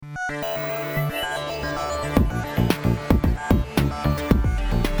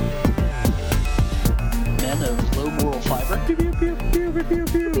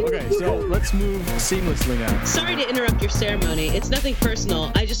So let's move seamlessly now. Sorry to interrupt your ceremony. It's nothing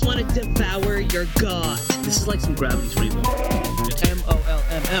personal. I just want to devour your god. This is like some Gravity's Rainbow.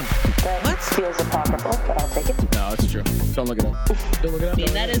 MOLMF. What? Feels apocryphal, but I'll take it. No, it's true. Don't look it up. Don't look it up. I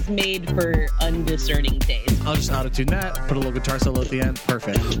mean, that is made for undiscerning taste. I'll just auto-tune that. Put a little guitar solo at the end.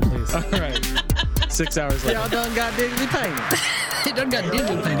 Perfect. Please. All right. 6 hours later. Y'all done got digitally painted. It done got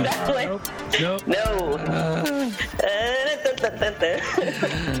digitally painted. Nope. No.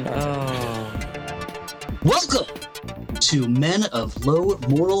 Welcome to Men of Low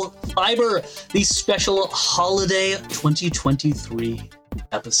Moral Fiber, the special holiday 2023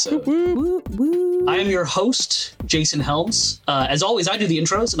 episode. I am your host, Jason Helms. As always, I do the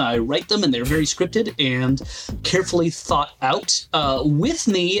intros and I write them, and they're very scripted and carefully thought out. With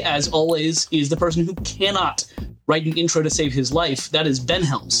me, as always, is the person who cannot write an intro to save his life. That is Ben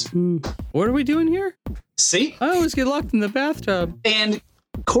Helms. What are we doing here? See? I always get locked in the bathtub. And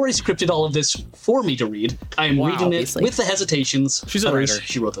Corey scripted all of this for me to read. I am reading it obviously. with the hesitations. She's a writer.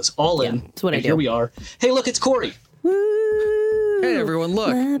 She wrote this all in. that's what I And do. Here we are. Hey, look, it's Corey. Hey, everyone,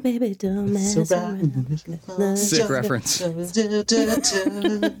 look. My baby don't mess around. Sick reference.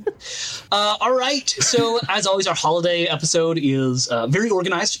 All right. So, as always, our holiday episode is very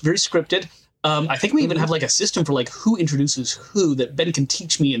organized, very scripted. I think we even have like a system for like who introduces who that Ben can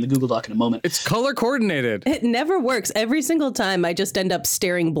teach me in the Google Doc in a moment. It's color coordinated. It never works. Every single time I just end up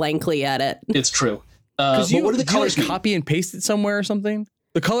staring blankly at it. It's true. Because But what do the colors like mean? copy and paste it somewhere or something?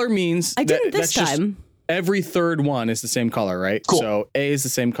 The color means I didn't this that's just time. every third one is the same color, right? Cool. So A is the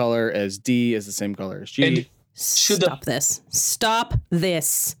same color as D is the same color as G. And should Stop this. Stop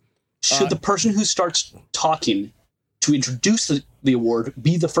this. the person who starts talking to introduce the award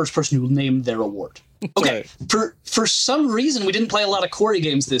be the first person who named their award? Okay. For some reason, we didn't play a lot of Corey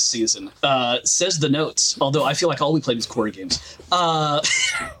games this season, says the notes, although I feel like all we played was Corey games.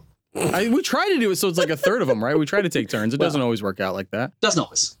 We try to do it so it's like a third of them, right? We try to take turns. It doesn't always work out like that. Doesn't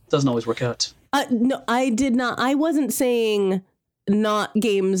always work out. No, I did not. I wasn't saying not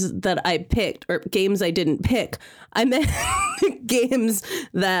games that I picked or games I didn't pick. I meant games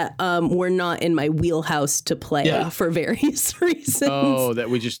that were not in my wheelhouse to play for various reasons. Oh,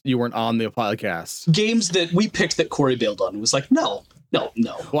 that you weren't on the podcast. Games that we picked that Corey bailed on. It was like, no. Wow.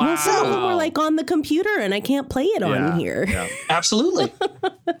 Well, some of them were like on the computer and I can't play it on here. Yeah, Absolutely.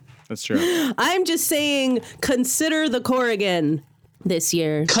 that's true. I'm just saying, consider the Corrigan this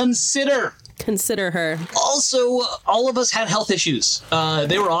year. Consider her. Also, all of us had health issues.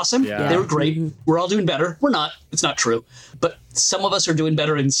 They were awesome. Yeah. They were great. We're all doing better. We're not. It's not true. But some of us are doing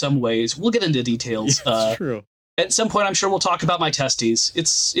better in some ways. We'll get into details. It's true. At some point, I'm sure we'll talk about my testes.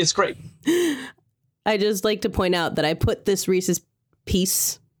 It's great. I just like to point out that I put this Reese's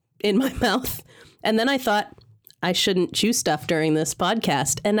piece in my mouth, and then I thought I shouldn't chew stuff during this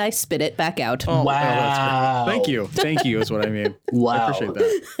podcast, and I spit it back out. Oh, Wow. that's great. Thank you is what I mean. Wow. I appreciate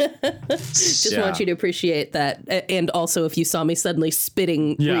that. Just want you to appreciate that. And also, if you saw me suddenly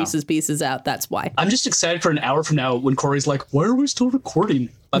spitting Reese's pieces out, that's why. I'm just excited for an hour from now when Corey's like, why are we still recording?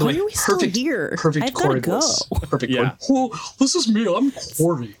 By the Why way, are we still perfect, here? perfect I've Corey gotta go. voice. Perfect Yeah. Corey. Oh, this is me. I'm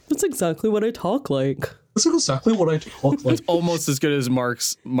Corey. That's exactly what I talk like. This is exactly what I talk like. Almost as good as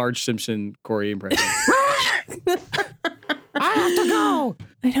Marge Simpson Corey impression. I have to go.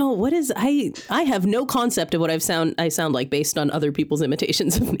 I know. What is I have no concept of what I sound like based on other people's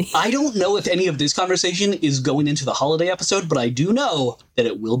imitations of me. I don't know if any of this conversation is going into the holiday episode, but I do know that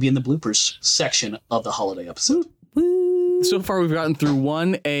it will be in the bloopers section of the holiday episode. So far, we've gotten through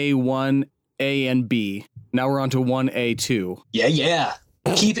 1A, 1A, and B. Now we're on to 1A2. Yeah.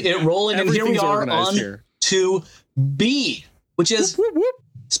 Keep it rolling. And here we Everything's are organized on here. to B, which is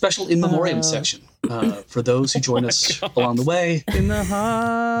special in memoriam section. For those who join us along the way. In the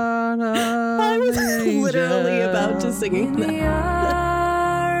heart of I was literally about to sing that.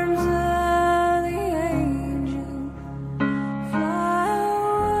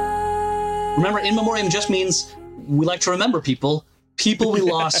 Remember, in memoriam just means we like to remember people we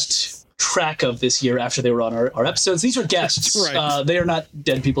lost track of this year after they were on our episodes. These are guests. That's right. They are not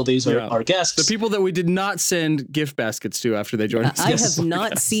dead people. These are our guests. The people that we did not send gift baskets to after they joined us. I have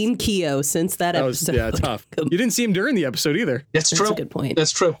not seen Keo since that episode. Tough. You didn't see him during the episode either. That's true. a good point.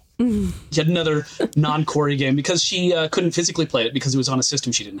 That's true. Yet another non-Corey game because she couldn't physically play it because it was on a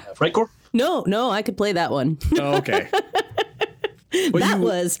system she didn't have. Right, Cor? No, I could play that one. Oh, okay. That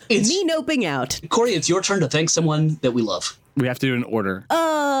was me noping out. Corey, it's your turn to thank someone that we love. We have to do it in order.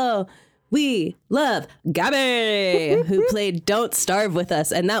 Oh, we love Gabby, who played Don't Starve with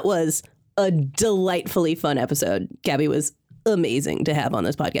us. And that was a delightfully fun episode. Gabby was amazing to have on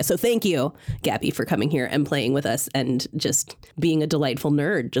this podcast. So thank you, Gabby, for coming here and playing with us and just being a delightful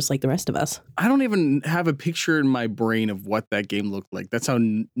nerd, just like the rest of us. I don't even have a picture in my brain of what that game looked like. That's how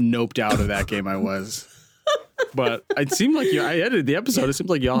noped out of that game I was. But it seemed like I edited the episode. It seemed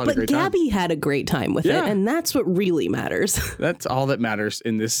like y'all had a great time. But Gabby had a great time with it, and that's what really matters. That's all that matters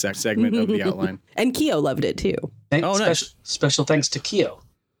in this segment of the outline. And Keo loved it too. Nice. Special thanks to Keo,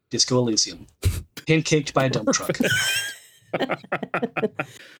 Disco Elysium, pancaked by a dump truck.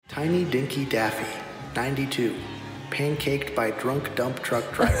 Tiny Dinky Daffy, 92, pancaked by drunk dump truck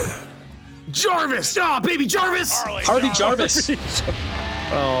driver. Jarvis! Oh, baby Jarvis! Harvey Jarvis.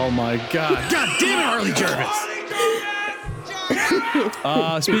 Oh my God. God damn it, Harley Jarvis.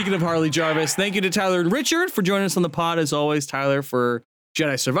 Speaking of Harley Jarvis, thank you to Tyler and Richard for joining us on the pod. As always, Tyler for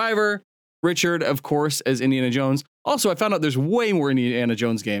Jedi Survivor, Richard, of course, as Indiana Jones. Also, I found out there's way more Indiana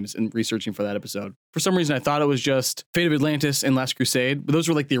Jones games in researching for that episode. For some reason, I thought it was just Fate of Atlantis and Last Crusade, but those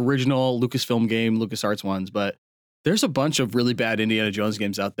were like the original Lucasfilm game, LucasArts ones. But there's a bunch of really bad Indiana Jones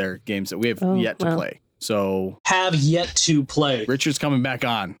games out there, games that we have yet to play. So have yet to play. Richard's coming back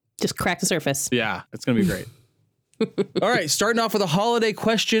on. Just crack the surface. Yeah, it's going to be great. All right, starting off with a holiday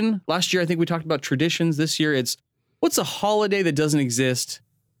question. Last year, I think we talked about traditions. This year, it's what's a holiday that doesn't exist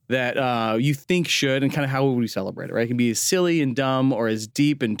that you think should, and kind of how would we celebrate it, right? It can be as silly and dumb or as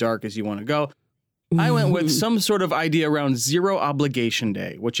deep and dark as you want to go. I went with some sort of idea around Zero Obligation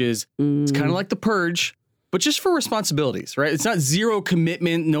Day, which is it's kind of like the Purge, but just for responsibilities, right? It's not zero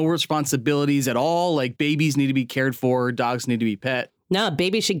commitment, no responsibilities at all. Like babies need to be cared for, dogs need to be pet. No,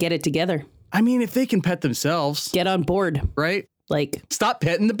 babies should get it together. I mean, if they can pet themselves. Get on board. Right? Like, stop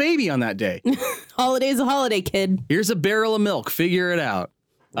petting the baby on that day. Holiday's a holiday, kid. Here's a barrel of milk. Figure it out.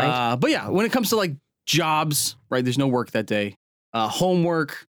 Right. But yeah, when it comes to like jobs, right? There's no work that day.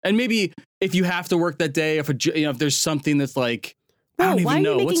 Homework. And maybe if you have to work that day, if there's something that's like, why are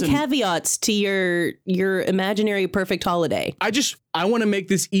you making caveats to your imaginary perfect holiday? I want to make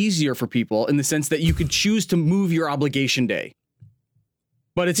this easier for people in the sense that you could choose to move your obligation day.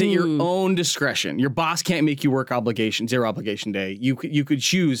 But it's at your own discretion. Your boss can't make you work zero obligation day. You could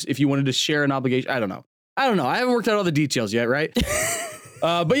choose if you wanted to share an obligation. I don't know. I haven't worked out all the details yet, right?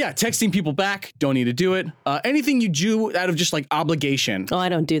 But yeah, texting people back, don't need to do it. Anything you do out of just like obligation. Oh, I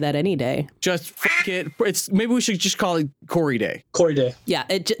don't do that any day. Just fuck it. Maybe we should just call it Corey Day. Corey Day. Yeah,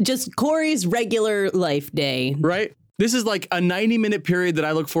 just Corey's regular life day. Right? This is like a 90-minute period that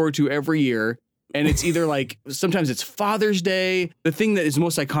I look forward to every year. And it's either like, sometimes it's Father's Day. The thing that is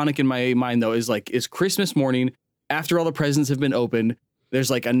most iconic in my mind, though, is Christmas morning after all the presents have been opened.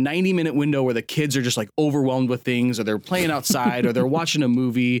 There's like a 90-minute window where the kids are just like overwhelmed with things, or they're playing outside, or they're watching a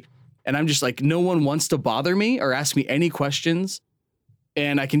movie. And I'm just like, no one wants to bother me or ask me any questions.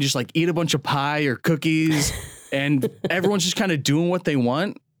 And I can just like eat a bunch of pie or cookies, and everyone's just kind of doing what they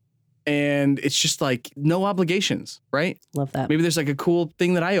want. And it's just like no obligations, right? Love that. Maybe there's like a cool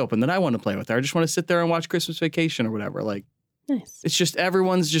thing that I open that I want to play with. Or I just want to sit there and watch Christmas Vacation or whatever. Like, nice. It's just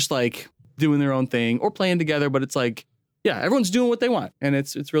everyone's just like doing their own thing or playing together. But it's like, yeah, everyone's doing what they want. And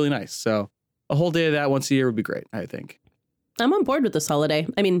it's really nice. So a whole day of that once a year would be great, I think. I'm on board with this holiday.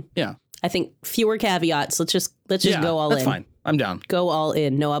 I mean, yeah, I think fewer caveats. Let's just go all in. That's fine. I'm down. Go all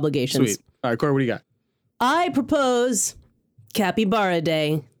in. No obligations. Sweet. All right, Corey, what do you got? I propose Capybara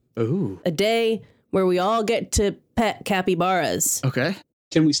Day. Ooh. A day where we all get to pet capybaras. Okay.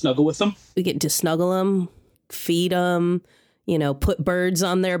 Can we snuggle with them? We get to snuggle them, feed them, put birds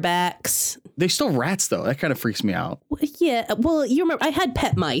on their backs. They're still rats, though. That kind of freaks me out. Yeah. Well, you remember I had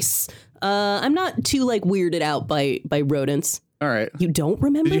pet mice. I'm not too weirded out by rodents. All right. You don't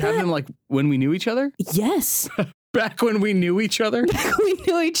remember that? Did you have them when we knew each other? Yes. Back when we knew each other? Back when we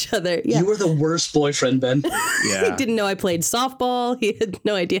knew each other, yeah. You were the worst boyfriend, Ben. Yeah. He didn't know I played softball. He had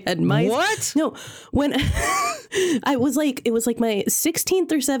no idea I had mice. What? No. When it was my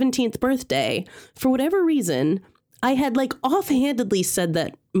 16th or 17th birthday, for whatever reason, I had offhandedly said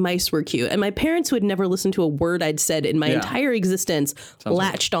that mice were cute. And my parents, who had never listened to a word I'd said in my entire existence,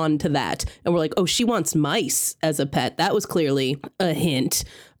 latched on to that. And were like, oh, she wants mice as a pet. That was clearly a hint.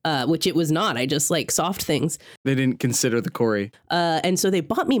 Which it was not. I just soft things. They didn't consider the Corey. And so they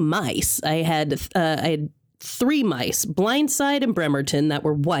bought me mice. I had 3 mice, Blindside and Bremerton, that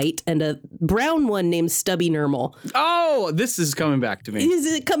were white, and a brown one named Stubby Nermal. Oh, this is coming back to me. Is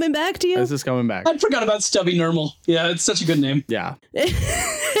it coming back to you? This is coming back. I forgot about Stubby Nermal. Yeah, it's such a good name. Yeah.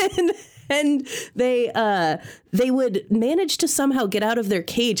 And they would manage to somehow get out of their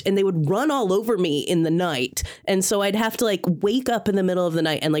cage, and they would run all over me in the night. And so I'd have to wake up in the middle of the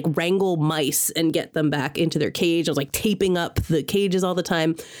night and wrangle mice and get them back into their cage. I was taping up the cages all the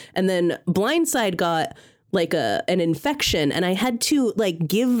time. And then Blindside got like an infection, and I had to like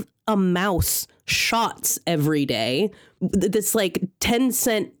give a mouse shots every day. This like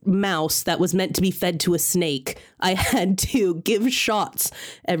 10-cent mouse that was meant to be fed to a snake, I had to give shots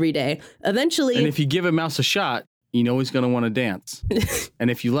every day. Eventually, and if you give a mouse a shot, you know he's going to want to dance.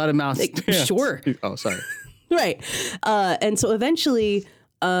 And if you let a mouse dance, sure. Oh, sorry. Right. And so eventually,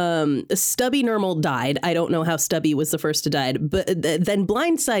 Stubby Normal died. I don't know how Stubby was the first to die, but then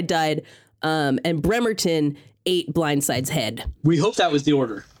Blindside died, and Bremerton ate Blindside's head. We hope that was the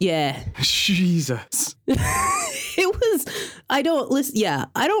order. Yeah. Jesus. It was, I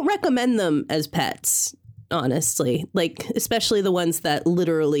don't recommend them as pets, honestly. Like, especially the ones that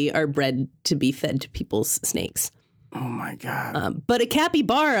literally are bred to be fed to people's snakes. Oh my God. But a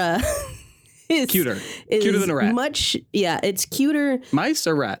capybara is cuter than a rat. It's cuter. Mice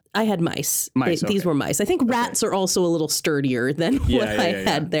or rat? I had mice. Mice. These were mice. I think rats are also a little sturdier than what I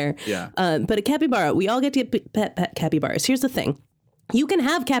had there. Yeah. But a capybara, we all get to get pet capybaras. Here's the thing. You can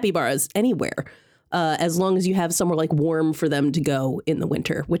have capybaras anywhere, as long as you have somewhere like warm for them to go in the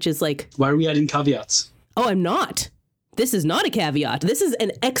winter, which is like... Why are we adding caveats? Oh, I'm not. This is not a caveat. This is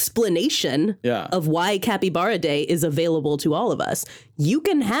an explanation of why Capybara Day is available to all of us. You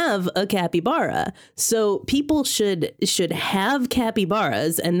can have a capybara. So people should have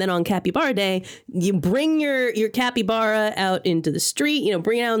capybaras. And then on Capybara Day, you bring your capybara out into the street,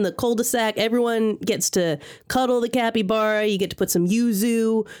 bring it out in the cul-de-sac. Everyone gets to cuddle the capybara. You get to put some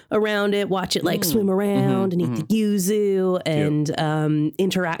yuzu around it, watch it like swim around and eat the yuzu and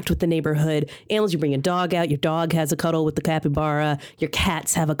interact with the neighborhood. Animals, you bring a dog out. Your dog has a cuddle with the capybara. Your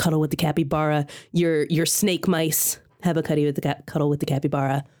cats have a cuddle with the capybara. Your snake mice have a cuddle with the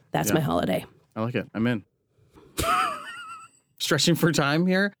capybara. That's my holiday. I like it. I'm in. Stretching for time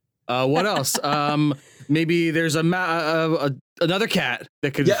here. What else? Maybe there's another cat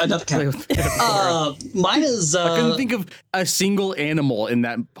that could. Yeah, another cat. Mine is. I couldn't think of a single animal in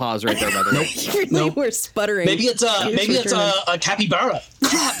that pause right there. By the way, You really were sputtering. Maybe it's a capybara.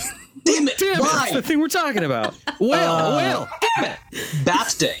 Crap. Damn it! Why? That's the thing we're talking about. Well, damn it!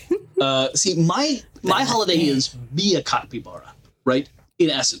 Bath Day. See, my holiday is be a capybara, right? In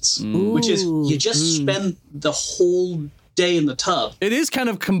essence, which is you just spend the whole day in the tub. It is kind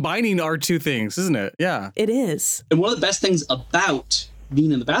of combining our two things, isn't it? Yeah, it is. And one of the best things about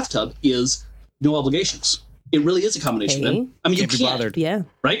being in the bathtub is no obligations. It really is a combination. Hey. I mean, you Can't be can't, bothered. Yeah.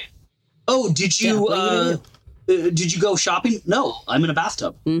 right? Oh, did you? what are you gonna did you go shopping? No, I'm in a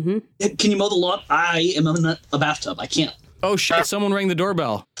bathtub. Mm-hmm. Can you mow the lawn? I am in a bathtub. I can't. Oh shit! Someone rang the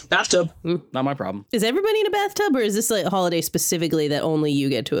doorbell. Bathtub. Not my problem. Is everybody in a bathtub, or is this like a holiday specifically that only you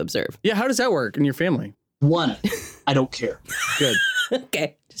get to observe? Yeah, how does that work in your family? 1, I don't care. Good.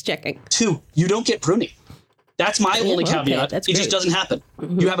 Okay, just checking. 2, you don't get pruning. That's my only okay, caveat. that's It just great. doesn't happen.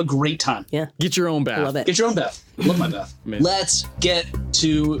 You have a great time. Yeah, Get your own bath. love it. Get your own bath. Love my bath. Amazing. Let's get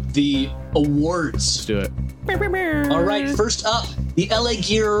to the awards. Let's do it. All right, first up, the LA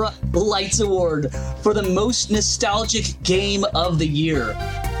Gear Lights Award for the most nostalgic game of the year.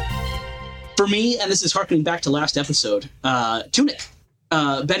 For me, and this is harkening back to last episode, Tunic.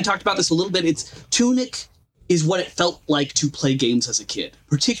 Ben talked about this a little bit. Tunic is what it felt like to play games as a kid,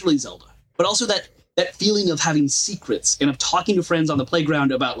 particularly Zelda, but also that feeling of having secrets and of talking to friends on the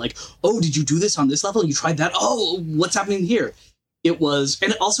playground about like, oh, did you do this on this level? You tried that? Oh, what's happening here? It was,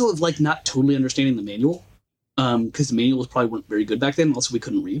 and also of like not totally understanding the manual, because the manuals probably weren't very good back then. And also, we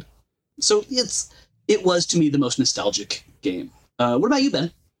couldn't read. So it was to me the most nostalgic game. What about you,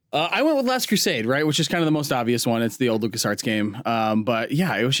 Ben? I went with Last Crusade, right, which is kind of the most obvious one. It's the old LucasArts game. But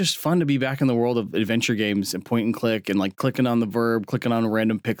yeah, it was just fun to be back in the world of adventure games and point and click and like clicking on the verb, clicking on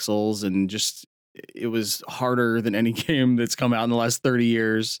random pixels, and just it was harder than any game that's come out in the last 30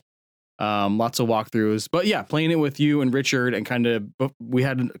 years. Lots of walkthroughs, but yeah, playing it with you and Richard, and kind of we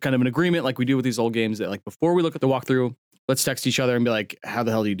had kind of an agreement like we do with these old games that like before we look at the walkthrough, let's text each other and be like, how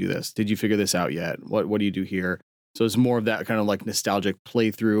the hell do you do this? Did you figure this out yet? What do you do here? So it's more of that kind of like nostalgic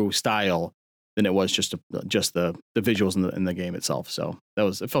playthrough style than it was just the visuals in the game itself. So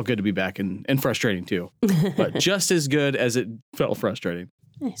it felt good to be back and frustrating too, but just as good as it felt frustrating.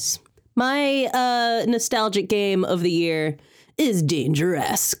 Nice. My nostalgic game of the year is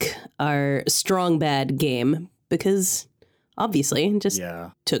Dangeresque, our strong bad game, because obviously it just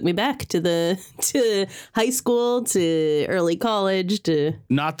took me back to high school, to early college, to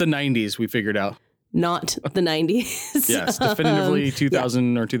not the 90s. We figured out. Not the 90s. Yes, definitively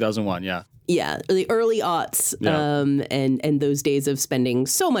 2000 or 2001. Yeah. Yeah, the early aughts, and those days of spending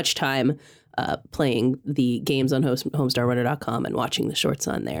so much time playing the games on homestarrunner.com and watching the shorts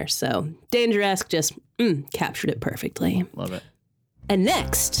on there. So Dangeresque just captured it perfectly. Love it. And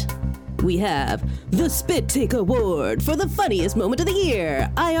next, we have the Spit Take Award for the funniest moment of the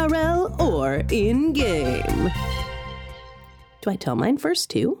year, IRL or in-game. Do I tell mine first,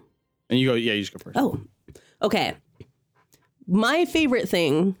 too? And you just go first. Oh, okay. My favorite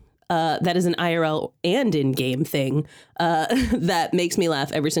thing that is an IRL and in-game thing that makes me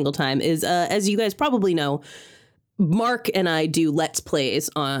laugh every single time is, as you guys probably know, Mark and I do Let's Plays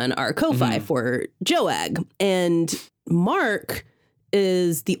on our Ko-Fi for Joag. And Mark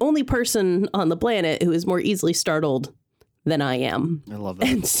is the only person on the planet who is more easily startled than I am. I love that.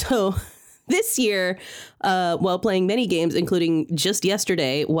 And so this year, while playing many games, including just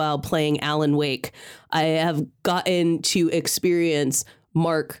yesterday while playing Alan Wake, I have gotten to experience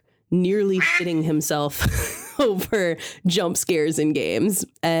Mark nearly shitting himself over jump scares in games.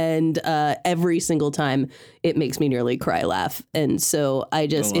 And every single time it makes me nearly cry laugh. And so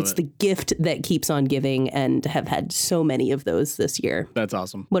it's the gift that keeps on giving, and have had so many of those this year. That's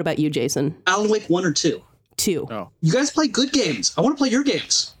awesome. What about you, Jason? Alan Wake 1 or 2? 2. Oh. You guys play good games. I want to play your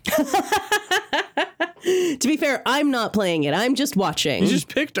games. To be fair, I'm not playing it. I'm just watching. You just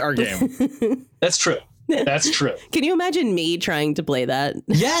picked our game. That's true. That's true. Can you imagine me trying to play that?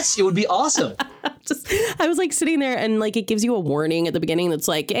 Yes, it would be awesome. I was like sitting there and like it gives you a warning at the beginning that's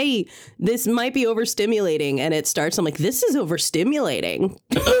like, hey, this might be overstimulating. And it starts, I'm like, this is overstimulating.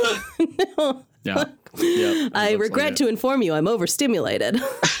 Yeah. I regret to inform you I'm overstimulated.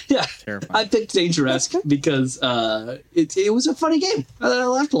 Yeah. Terrifying. I picked Dangerous because it was a funny game. I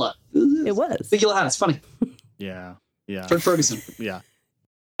laughed a lot. It was. Think you'll have it's funny. Yeah. Fred Ferguson. Yeah.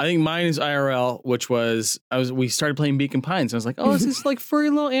 I think mine is IRL, which was we started playing Beacon Pines. And I was like, oh, this is like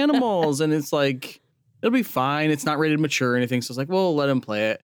furry little animals, and it's like it'll be fine. It's not rated mature or anything. So I was like, well, let him play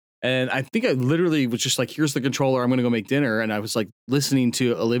it. And I think I literally was just like, here's the controller. I'm gonna go make dinner. And I was like listening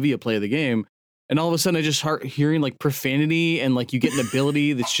to Olivia play the game, and all of a sudden I just start hearing like profanity, and like you get an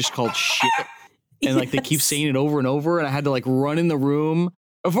ability that's just called shit, and like they keep saying it over and over. And I had to like run in the room.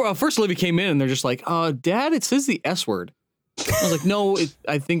 First, Olivia came in, and they're just like, Dad, it says the S word. I was like, no,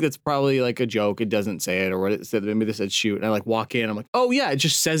 I think that's probably like a joke. It doesn't say it, or what it said. Maybe they said shoot. And I like walk in. I'm like, oh yeah, it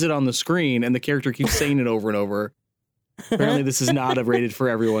just says it on the screen, and the character keeps saying it over and over. Apparently, this is not a rated for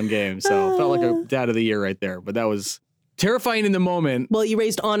everyone game. So it felt like a dad of the year right there. But that was terrifying in the moment. Well, you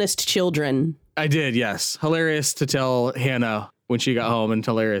raised honest children. I did, yes. Hilarious to tell Hannah when she got home, and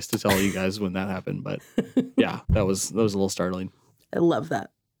hilarious to tell you guys when that happened. But yeah, that was a little startling. I love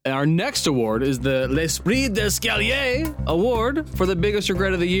that. And our next award is the L'Esprit d'Escalier Award for the biggest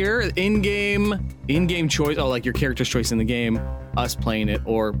regret of the year. In-game choice. Oh, like your character's choice in the game, us playing it,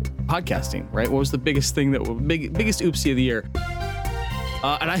 or podcasting, right? What was the biggest thing biggest oopsie of the year?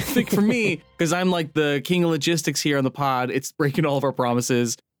 And I think for me, because I'm like the king of logistics here on the pod, it's breaking all of our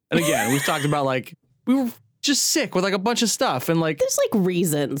promises. And again, we've talked about like, we were just sick with like a bunch of stuff. And like, there's like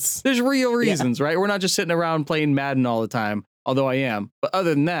reasons. There's real reasons, right? We're not just sitting around playing Madden all the time. Although I am. But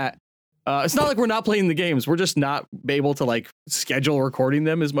other than that, it's not like we're not playing the games. We're just not able to like schedule recording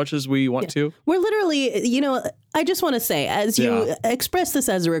them as much as we want to. We're literally, I just want to say, as you express this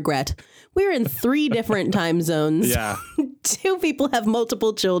as a regret, we're in 3 different time zones. Yeah. 2 people have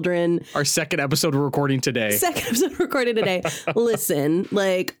multiple children. Our second episode we're recording today. Listen,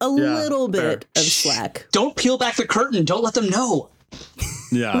 like a little bit of slack. Don't peel back the curtain. Don't let them know.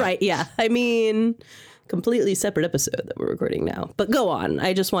 Yeah. Right. Yeah. I mean, completely separate episode that we're recording now. But go on.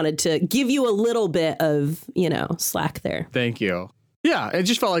 I just wanted to give you a little bit of, slack there. Thank you. Yeah, it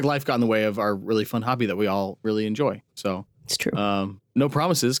just felt like life got in the way of our really fun hobby that we all really enjoy. So it's true. No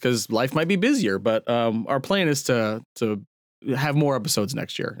promises, because life might be busier, but our plan is to have more episodes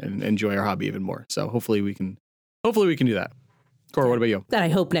next year and enjoy our hobby even more. So hopefully we can do that. Cora, what about you? That I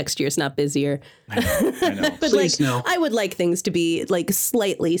hope next year's not busier. I know. But please, no. I would like things to be like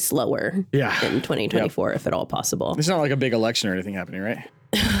slightly slower in 2024 if at all possible. It's not like a big election or anything happening, right?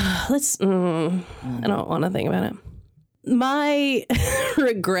 I don't want to think about it. My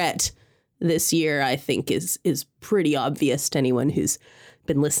regret this year, I think, is pretty obvious to anyone who's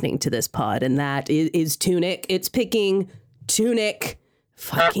been listening to this pod, and that is Tunic. It's picking Tunic.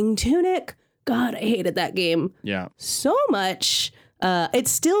 Fucking Tunic. God, I hated that game. Yeah. So much. It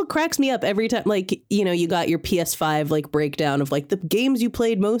still cracks me up every time. Like, you got your PS5 like breakdown of like the games you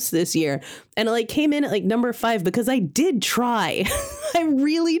played most this year. And it like came in at like number 5 because I did try. I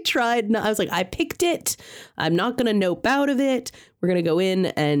really tried. I was like, I picked it. I'm not going to nope out of it. We're going to go in,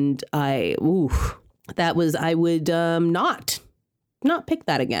 and I would not pick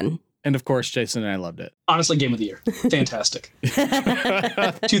that again. And of course, Jason and I loved it. Honestly, game of the year. Fantastic.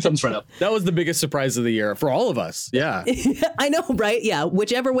 2 thumbs right up. That was the biggest surprise of the year for all of us. Yeah. I know, right? Yeah.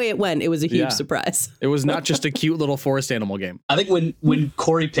 Whichever way it went, it was a huge surprise. It was not just a cute little forest animal game. I think when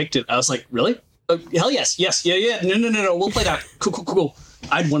Corey picked it, I was like, really? Hell yes. Yes. Yeah. No. We'll play that. Cool.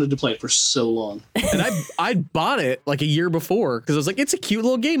 I'd wanted to play it for so long. And I bought it like a year before because I was like, it's a cute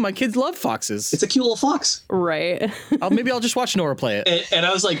little game. My kids love foxes. It's a cute little fox. Right. Maybe I'll just watch Nora play it. And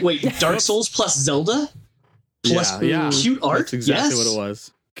I was like, wait, Dark Souls plus Zelda? Plus cute art? That's exactly what it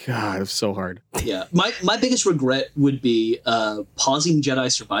was. God, it was so hard. Yeah. My biggest regret would be pausing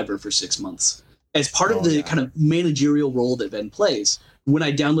Jedi Survivor for 6 months. As part of the kind of managerial role that Ben plays, when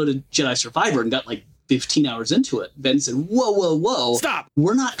I downloaded Jedi Survivor and got like 15 hours into it, Ben said, whoa. Stop.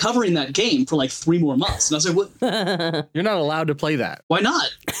 We're not covering that game for like 3 more months. And I was like, what? You're not allowed to play that. Why not?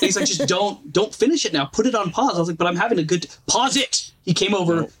 And he's like, just don't finish it now. Put it on pause. I was like, but I'm having a good... Pause it! He came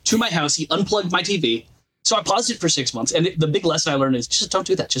over to my house. He unplugged my TV. So I paused it for 6 months. And the big lesson I learned is just don't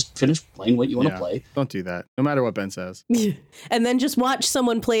do that. Just finish playing what you want to play. Don't do that. No matter what Ben says. And then just watch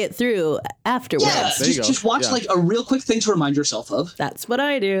someone play it through afterwards. Yeah, just watch like a real quick thing to remind yourself of. That's what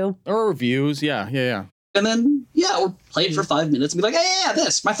I do. Or reviews. Yeah. And then, or play it for 5 minutes and be like, yeah,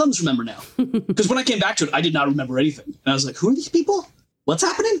 this. My thumbs remember now. Because when I came back to it, I did not remember anything. And I was like, who are these people? What's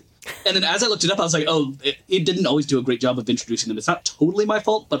happening? And then as I looked it up, I was like, oh, it didn't always do a great job of introducing them. It's not totally my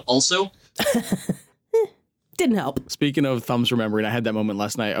fault, but also... Didn't help. Speaking of thumbs remembering, I had that moment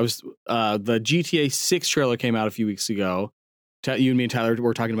last night. I was the GTA 6 trailer came out a few weeks ago. You and me and Tyler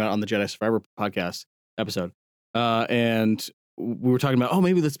were talking about it on the Jedi Survivor podcast episode. And we were talking about,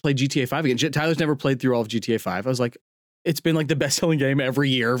 maybe let's play GTA 5 again. Tyler's never played through all of GTA 5. I was like, it's been like the best-selling game every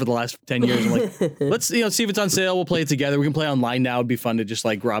year for the last 10 years. I'm like, let's see if it's on sale. We'll play it together. We can play online now. It'd be fun to just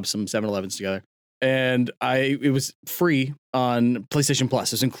like grab some 7-Elevens together. And it was free on PlayStation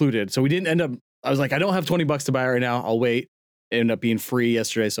Plus. It was included. So we didn't end up, I was like, I don't have $20 to buy right now. I'll wait. It ended up being free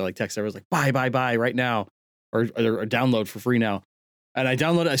yesterday. So I like text everyone, like, buy right now. Or download for free now. And I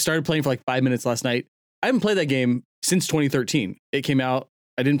downloaded, I started playing for like 5 minutes last night. I haven't played that game since 2013. It came out.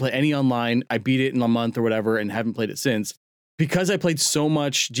 I didn't play any online. I beat it in a month or whatever and haven't played it since. Because I played so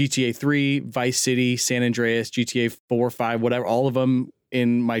much GTA 3, Vice City, San Andreas, GTA 4, 5, whatever, all of them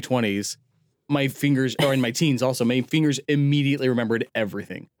in my 20s, my fingers, or in my teens also, my fingers immediately remembered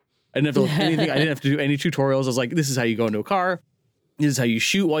everything. I didn't have to look anything. I didn't have to do any tutorials. I was like, this is how you go into a car. This is how you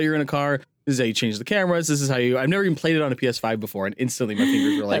shoot while you're in a car. This is how you change the cameras. This is how I've never even played it on a PS5 before. And instantly my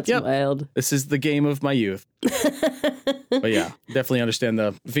fingers were like, That's wild. This is the game of my youth. But yeah, definitely understand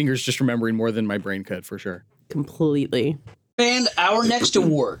the fingers just remembering more than my brain could for sure. Completely. And our next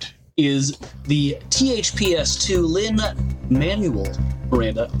award is the THPS2 Lin-Manuel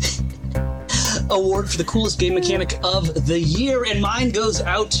Miranda Award for the coolest game mechanic of the year. And mine goes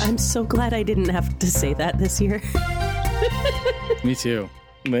out. I'm so glad I didn't have to say that this year. Me too.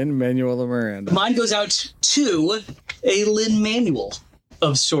 Lin-Manuel Miranda. Mine goes out to a Lin-Manual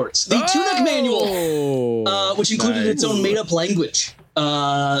of sorts. The Tunic Manual, which included its own made-up language.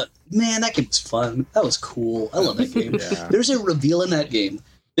 Man, that game was fun. That was cool. I love that game. Yeah. There's a reveal in that game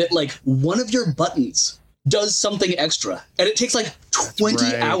that, like, one of your buttons does something extra, and it takes, like,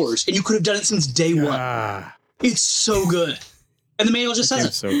 20 hours, and you could have done it since day one. It's so good. And the manual just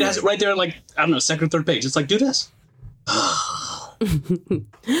says it. It has it right there, like, I don't know, second or third page. It's like, do this.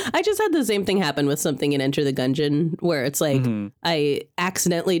 I just had the same thing happen with something in Enter the Gungeon where it's like I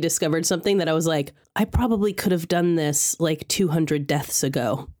accidentally discovered something that I was like, I probably could have done this like 200 deaths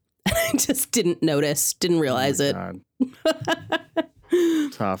ago. I just didn't notice, didn't realize it.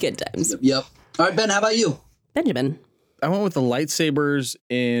 Tough. Good times. Yep. All right, Ben, how about you? Benjamin. I went with the lightsabers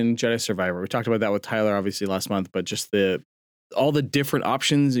in Jedi Survivor. We talked about that with Tyler obviously last month, but just all the different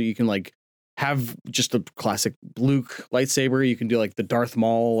options that you can like have just a classic Luke lightsaber. You can do like the Darth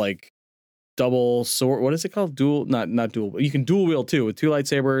Maul, like double sword. What is it called? Dual, not dual. You can dual wield too with 2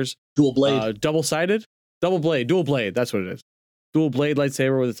 lightsabers. Dual blade. Double-sided? Double blade. Dual blade. That's what it is. Dual blade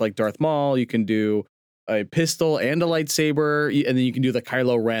lightsaber with it's like Darth Maul. You can do a pistol and a lightsaber. And then you can do the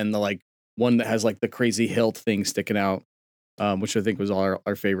Kylo Ren, the like one that has like the crazy hilt thing sticking out. Which I think was all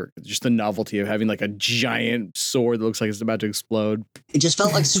our favorite. Just the novelty of having like a giant sword that looks like it's about to explode. It just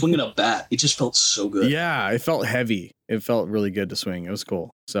felt like swinging a bat. It just felt so good. Yeah, it felt heavy. It felt really good to swing. It was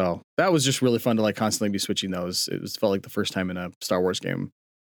cool. So that was just really fun to like constantly be switching those. Felt like the first time in a Star Wars game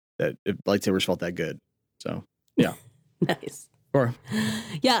that lightsabers felt that good. So yeah. Nice. Or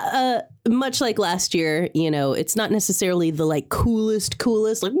yeah, much like last year, you know, it's not necessarily the like coolest,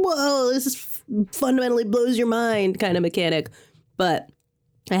 like, whoa, this is fundamentally blows your mind kind of mechanic. But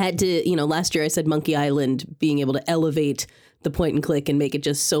I had to, you know, last year I said Monkey Island being able to elevate the point and click and make it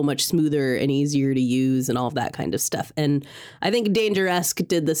just so much smoother and easier to use and all of that kind of stuff. And I think Danger-esque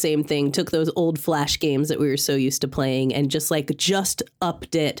did the same thing, took those old Flash games that we were so used to playing and just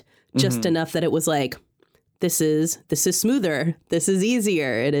upped it just enough that it was like, this is smoother. This is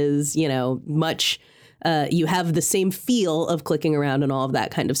easier. It is, much, you have the same feel of clicking around and all of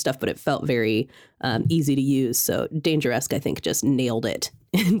that kind of stuff, but it felt very easy to use. So Danger-esque, I think, just nailed it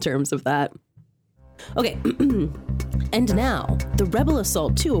in terms of that. Okay, and now the Rebel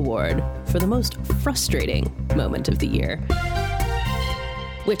Assault 2 award for the most frustrating moment of the year,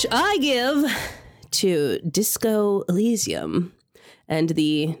 which I give to Disco Elysium and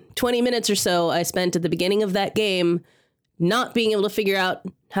the 20 minutes or so I spent at the beginning of that game not being able to figure out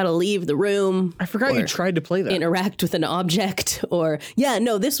how to leave the room. I forgot you tried to play that. Interact with an object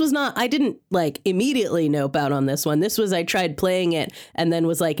this was not, I didn't immediately nope out on this one. This was, I tried playing it and then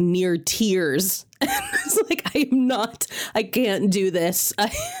was near tears. It's I can't do this.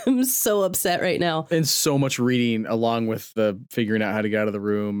 I am so upset right now. And so much reading along with the figuring out how to get out of the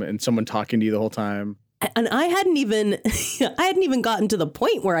room and someone talking to you the whole time. And I hadn't even gotten to the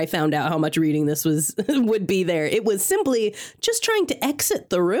point where I found out how much reading this would be there. It was simply just trying to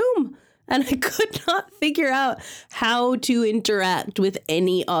exit the room. And I could not figure out how to interact with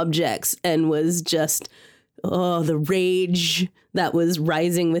any objects and was just, the rage that was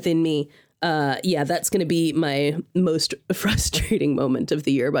rising within me. That's going to be my most frustrating moment of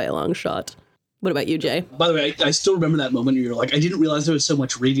the year by a long shot. What about you, Jay? By the way, I still remember that moment where you're like, I didn't realize there was so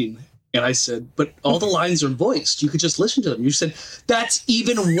much reading. And I said, but all the lines are voiced. You could just listen to them. You said, that's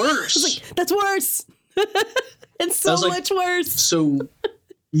even worse. I was like, that's worse. It's so much worse. So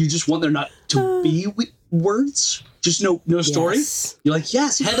you just want there not to be words? Just no story? Yes. You're like,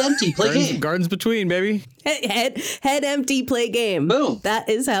 yes, head empty, play game. Gardens between, baby. Head empty, play game. Boom. That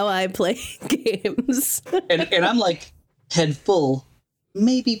is how I play games. and I'm like, head full,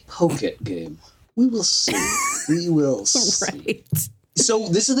 maybe poke it game. We will see. We will see. Right. So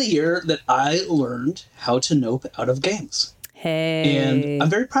this is the year that I learned how to nope out of games. Hey. And I'm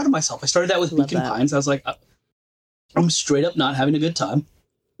very proud of myself. I started that with Beacon Pines. I was like, I'm straight up not having a good time.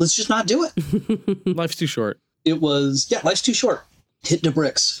 Let's just not do it. Life's too short. It was, life's too short. Hit the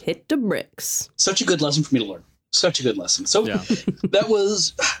bricks. Hit the bricks. Such a good lesson for me to learn. Such a good lesson. So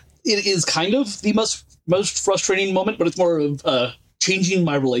it is kind of the most frustrating moment, but it's more of changing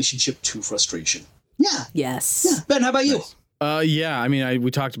my relationship to frustration. Yeah. Yes. Yeah. Ben, how about you? Nice. I mean,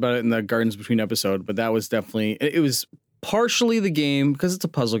 we talked about it in the Gardens Between episode, but that was definitely, it was partially the game because it's a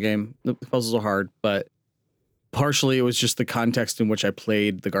puzzle game. The puzzles are hard, but partially it was just the context in which I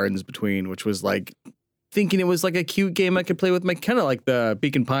played the Gardens Between, which was thinking it was a cute game I could play with my, kind of like the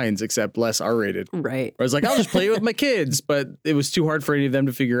Beacon Pines, except less R-rated. Right. I was like, I'll just play it with my kids, but it was too hard for any of them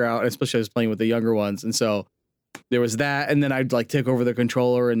to figure out, especially I was playing with the younger ones. And so there was that. And then I'd take over the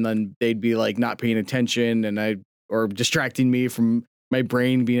controller and then they'd be not paying attention or distracting me from my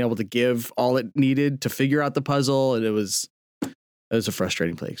brain being able to give all it needed to figure out the puzzle. And it was a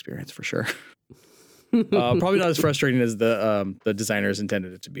frustrating play experience for sure. Probably not as frustrating as the designers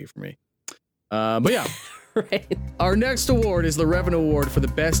intended it to be for me. But yeah, right. Our next award is the Revan Award for the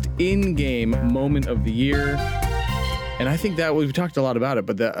best in-game moment of the year. And I think that we talked a lot about it,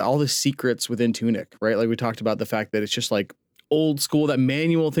 but all the secrets within Tunic, right? We talked about the fact that it's just old school, that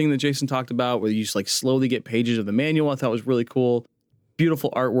manual thing that Jason talked about, where you just slowly get pages of the manual. I thought was really cool.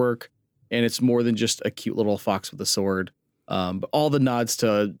 Beautiful artwork. And it's more than just a cute little fox with a sword. But all the nods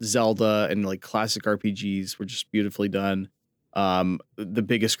to Zelda and classic RPGs were just beautifully done. The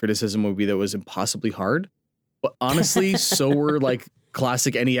biggest criticism would be that it was impossibly hard, but honestly, so were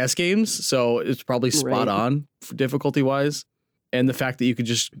classic NES games. So it's probably spot on for difficulty wise. And the fact that you could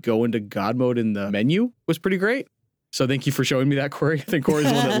just go into God mode in the menu was pretty great. So thank you for showing me that, Corey. I think Corey's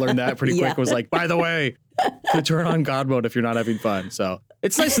the one that learned that pretty quick. Was by the way, to turn on God mode if you're not having fun. So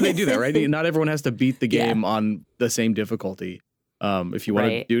it's nice that they do that, right? Not everyone has to beat the game on the same difficulty. If you want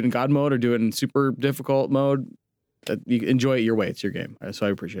to do it in God mode or do it in super difficult mode, you enjoy it your way. It's your game. So I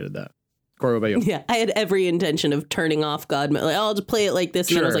appreciated that. Corey, what about you? Yeah, I had every intention of turning off God mode. I'll just play it like this.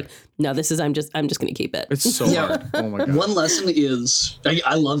 And then I was like, no, this is, I'm just going to keep it. It's so hard. Oh my God. One lesson is,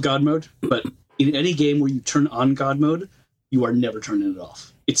 I love God mode, but in any game where you turn on God mode, you are never turning it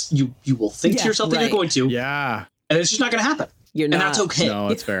off. It's you will think to yourself that you're going to. Yeah. And it's just not going to happen. You're not. And that's okay. No,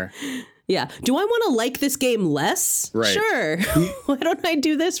 that's fair. Yeah. Do I want to like this game less? Right. Sure. Why don't I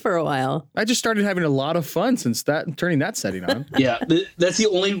do this for a while? I just started having a lot of fun since turning that setting on. Yeah. That's the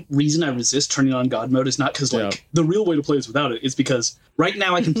only reason I resist turning on God mode is not because the real way to play is without it. It's because right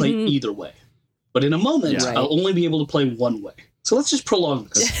now I can play either way. But in a moment, I'll only be able to play one way. So let's just prolong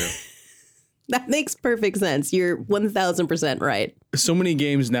this. That's true. That makes perfect sense. You're 1000% right. So many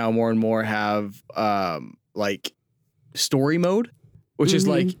games now more and more have like story mode, which is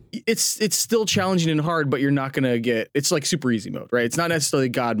like it's still challenging and hard, but you're not gonna it's like super easy mode, right? It's not necessarily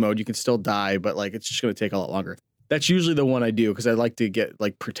God mode. You can still die, but like it's just gonna take a lot longer. That's usually the one I do because I like to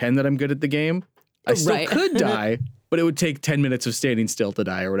pretend that I'm good at the game. I still could die, but it would take 10 minutes of standing still to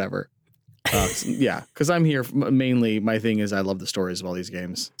die or whatever. Yeah, because I'm here mainly. My thing is I love the stories of all these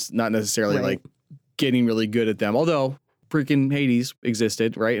games. It's not necessarily like getting really good at them, although freaking Hades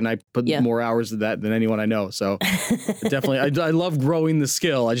existed, right? And I put more hours of that than anyone I know. So definitely, I love growing the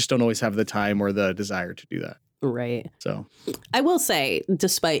skill. I just don't always have the time or the desire to do that. Right. So I will say,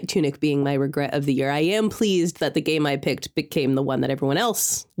 despite Tunic being my regret of the year, I am pleased that the game I picked became the one that everyone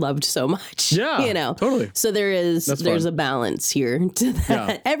else loved so much. Yeah, you know, totally. So there's a balance here to that.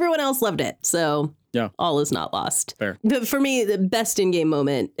 Yeah. Everyone else loved it. So all is not lost. Fair. But for me, the best in-game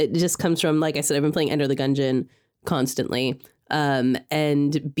moment, it just comes from, like I said, I've been playing Enter the Gungeon constantly.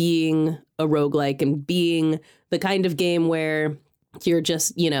 And being a roguelike and being the kind of game where you're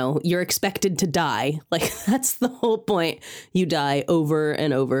just, you're expected to die. Like, that's the whole point. You die over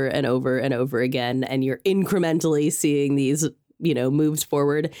and over and over and over again, and you're incrementally seeing these, moves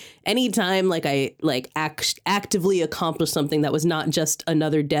forward. Anytime I actively accomplish something that was not just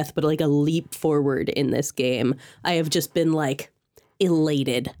another death, but like a leap forward in this game, I have just been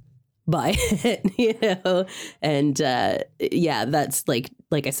elated by it, and that's like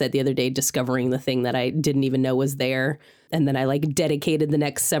I said the other day, discovering the thing that I didn't even know was there. And then I dedicated the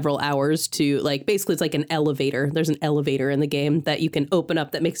next several hours to basically it's like an elevator. There's an elevator in the game that you can open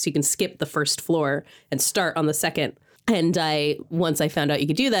up that makes you can skip the first floor and start on the second. And once I found out you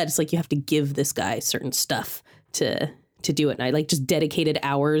could do that, it's you have to give this guy certain stuff to do it. And I just dedicated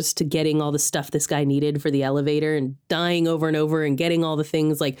hours to getting all the stuff this guy needed for the elevator and dying over and over and getting all the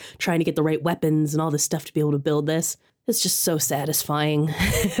things, trying to get the right weapons and all this stuff to be able to build this. It's just so satisfying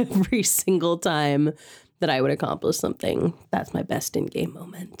every single time that I would accomplish something. That's my best in-game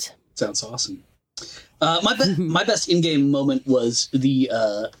moment. Sounds awesome. My best in-game moment was the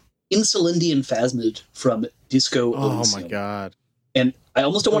Insulindian Phasmid from Disco Elysium. Oh my god. And I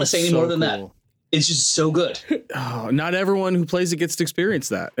almost don't want to say any more than that. It's just so good. Oh, not everyone who plays it gets to experience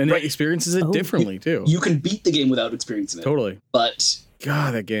that. And experiences it differently, too. You can beat the game without experiencing it. Totally. But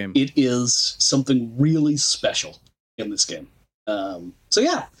God, that game. It is something really special in this game. So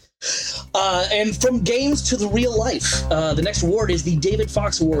yeah. And from games to the real life, the next award is the David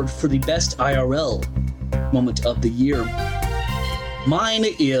Fox Award for the best IRL moment of the year. Mine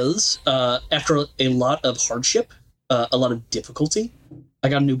is, after a lot of hardship, a lot of difficulty, I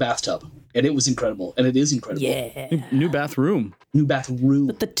got a new bathtub. And it was incredible. And it is incredible. Yeah. New bathroom. New bathroom.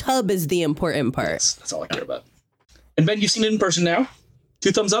 But the tub is the important part. Yes, that's all I care about. And Ben, you've seen it in person now?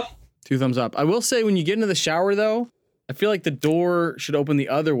 2 thumbs up? 2 thumbs up. I will say, when you get into the shower, though, I feel like the door should open the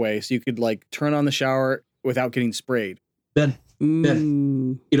other way so you could turn on the shower without getting sprayed. Ben,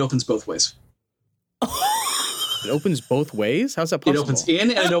 it opens both ways. It opens both ways? How's that possible? It opens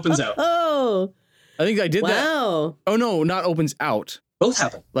in and it opens out. Oh. I think I did that. Wow. Oh, no, not opens out. Both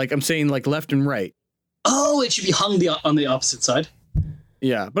happen. I'm saying left and right. Oh, it should be hung on the opposite side.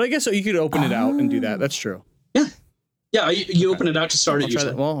 Yeah, but I guess so you could open it out and do that. That's true. Yeah. Yeah, you open it out to start it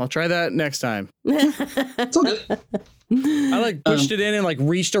usually. I'll try that next time. It's all good. I pushed it in and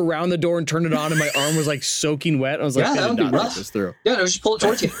reached around the door and turned it on, and my arm was soaking wet. I was like, that would be rough. This through. Yeah, just pull it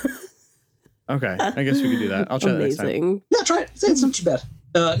towards you. Okay, I guess we could do that. I'll try that next time. Yeah, try it. It's not too bad.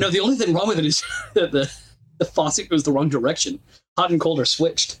 No, the only thing wrong with it is that the faucet goes the wrong direction. Hot and cold are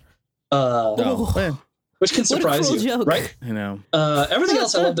switched. Which can surprise you, joke. Right? I know. Everything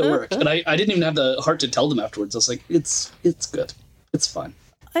else I loved at work, and I didn't even have the heart to tell them afterwards. I was like, it's good. It's fine.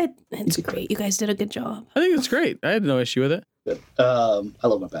 It's great. You guys did a good job. I think it's great. I had no issue with it. Good. I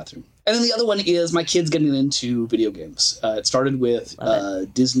love my bathroom. And then the other one is my kids getting into video games. It started with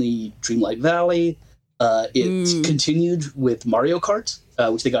Disney Dreamlight Valley. It continued with Mario Kart,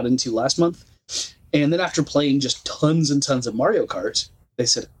 which they got into last month. And then after playing just tons and tons of Mario Kart, they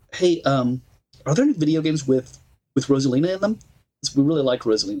said, hey, are there any video games with Rosalina in them? We really like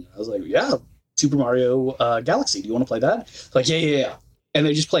Rosalina. I was like, yeah, Super Mario Galaxy. Do you want to play that? Yeah. And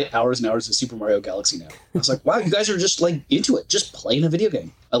they just play hours and hours of Super Mario Galaxy now. I was like, wow, you guys are just into it, just playing a video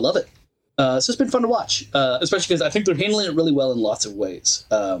game. I love it. So it's been fun to watch, especially because I think they're handling it really well in lots of ways.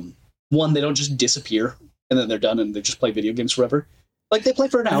 One, they don't just disappear and then they're done and they just play video games forever. They play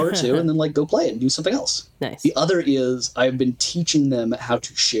for an hour or two and then go play it and do something else. Nice. The other is I've been teaching them how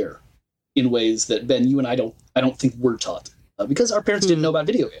to share in ways that, Ben, you and I don't think we're taught because our parents didn't know about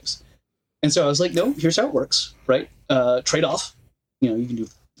video games. And so I was like, no, here's how it works, right? Trade off. You can do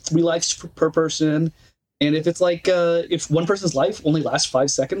 3 lives per person. And if it's like, if one person's life only lasts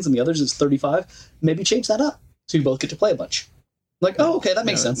 5 seconds and the other's is 35, maybe change that up so you both get to play a bunch. Like, oh, okay, that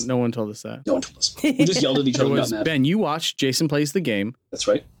makes sense. No one told us that. No one told us. We just yelled at each It other and got was, mad. Ben, you watched Jason Plays the Game. That's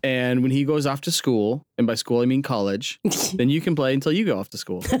right. And when he goes off to school, and by school I mean college, then you can play until you go off to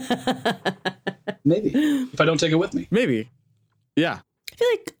school. Maybe. If I don't take it with me. Maybe. Yeah. I feel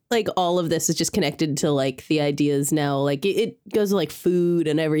like all of this is just connected to like the ideas now. Like it goes to like food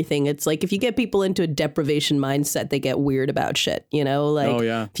and everything. It's like if you get people into a deprivation mindset, they get weird about shit, you know? Like Oh,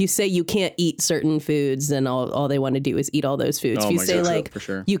 yeah. if you say you can't eat certain foods, then all they want to do is eat all those foods. Oh if you my say God, like for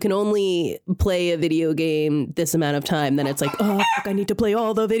sure. you can only play a video game this amount of time, then it's like, oh, fuck, I need to play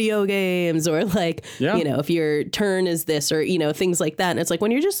all the video games. Or like, Yeah. you know, if your turn is this or, you know, things like that. And it's like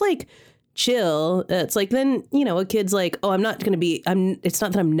when you're just like chill, it's like then, you know, a kid's like, oh, it's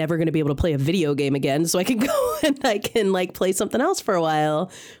not that I'm never going to be able to play a video game again, so I can go and I can like play something else for a while,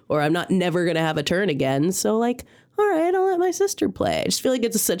 or I'm not never going to have a turn again, so like, all right, I'll let my sister play. I just feel like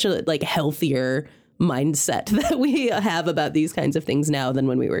it's such a like healthier mindset that we have about these kinds of things now than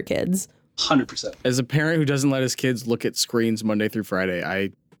when we were kids. 100%. As a parent who doesn't let his kids look at screens Monday through Friday, I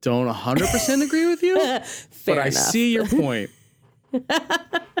don't 100% agree with you, Fair but I enough. see your point.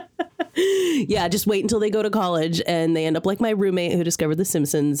 Yeah, just wait until they go to college and they end up like my roommate who discovered The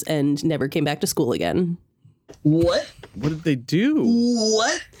Simpsons and never came back to school again. What? What did they do?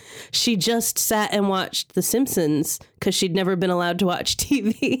 What? She just sat and watched The Simpsons because she'd never been allowed to watch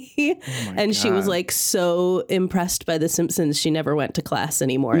TV. And she was God. like so impressed by The Simpsons, she never went to class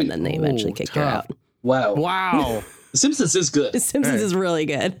anymore. And then they eventually kicked her tough. out. Wow. Wow. The Simpsons is good. The Simpsons Hey. is really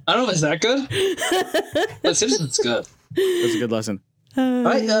good. I don't know if it's that good. But Simpsons is good. That's a good lesson. All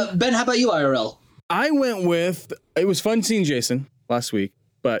right, Ben, how about you, IRL? I went with, it was fun seeing Jason last week,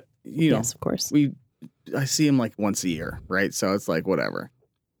 but you know, Yes, of course. I see him like once a year, right? So it's like whatever.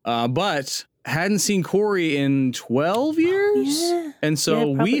 But hadn't seen Corey in 12 years. yeah. And so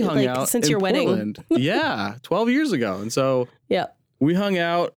Yeah, probably, we hung like, out since in your wedding. Portland. Yeah, 12 years ago. And so Yeah. we hung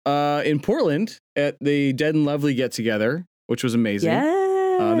out in Portland at the Dead and Lovely get together, which was amazing.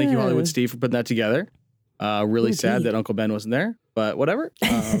 Yeah. Thank you, Hollywood Steve, for putting that together. Really sad Indeed. that Uncle Ben wasn't there, but whatever.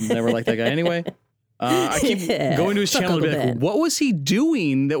 Never liked that guy anyway. I keep going to his Fuck channel to be Uncle like, Ben. what was he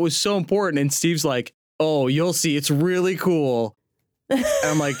doing that was so important? And Steve's like, oh, you'll see. It's really cool. And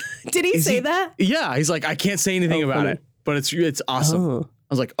I'm like, Did he is say he- that? yeah. He's like, I can't say anything Oh, about funny. it, but it's awesome. Oh.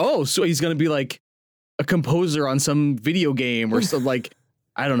 I was like, oh, so he's going to be like a composer on some video game or some like,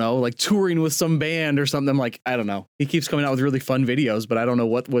 I don't know, like touring with some band or something. I'm like, I don't know. He keeps coming out with really fun videos, but I don't know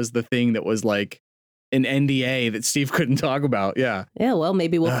what was the thing that was like an NDA that Steve couldn't talk about. Yeah. Yeah, well,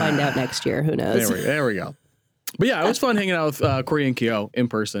 maybe we'll find out next year. Who knows? There we go. But yeah, it was fun hanging out with Corey and Kyo in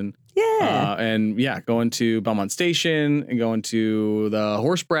person. Yeah. And yeah, going to Belmont Station and going to the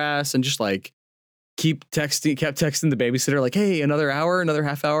Horse Brass and just like kept texting the babysitter like, hey, another hour, another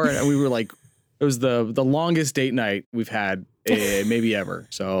half hour. And we were like, it was the longest date night we've had maybe ever.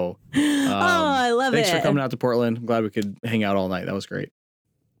 So I love thanks it. for coming out to Portland. I'm glad we could hang out all night. That was great.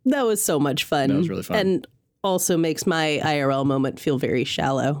 That was so much fun. That was really fun. And also makes my IRL moment feel very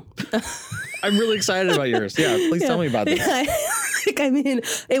shallow. I'm really excited about yours. Yeah, please tell me about this. I mean,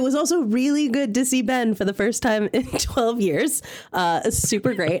 it was also really good to see Ben for the first time in 12 years.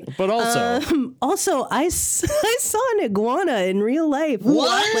 Super great. But also, I saw an iguana in real life.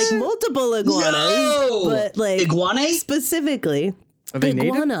 What? Like multiple iguanas. No! But like Iguana? specifically. are they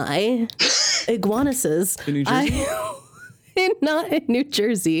native Iguanae. Iguanuses. in New Jersey? Not in New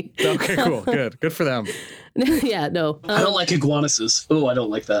Jersey. Okay, cool. Good for them. Yeah, no. I don't like iguanuses. Oh, I don't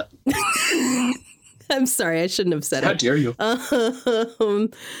like that. I'm sorry, I shouldn't have said How it. dare you?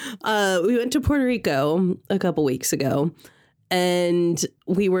 We went to Puerto Rico a couple weeks ago, and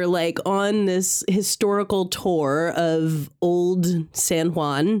we were like on this historical tour of old San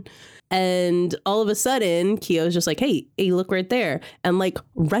Juan. And all of a sudden, Kyo's just like, hey, look right there. And like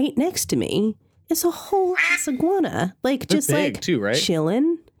right next to me is a whole ass iguana. Like They're just big like too, right?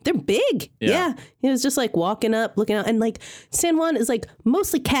 chilling. They're big. Yeah. Yeah. He was just like walking up, looking out. And like San Juan is like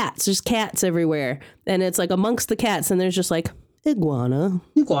mostly cats. There's cats everywhere. And it's like amongst the cats. And there's just like iguana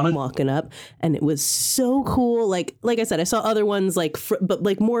walking up. And it was so cool. Like I said, I saw other ones like, but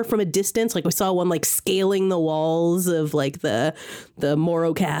like more from a distance. Like we saw one like scaling the walls of like the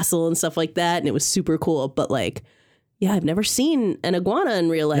Moro Castle and stuff like that. And it was super cool. But like, yeah, I've never seen an iguana in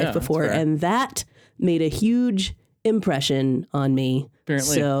real life Yeah, that's before. fair. And that made a huge impression on me.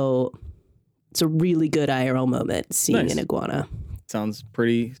 Apparently. So it's a really good IRL moment seeing Nice. an iguana. Sounds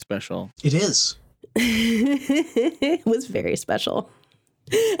pretty special. It is. It was very special.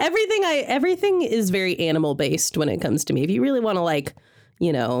 Everything is very animal based when it comes to me. If you really want to like,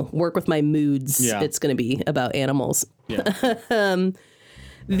 work with my moods, it's going to be about animals. Yeah.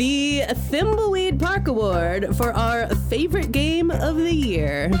 The Thimbleweed Park Award for our favorite game of the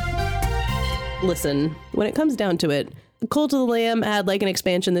year. Listen, when it comes down to it, Cult of the Lamb had like an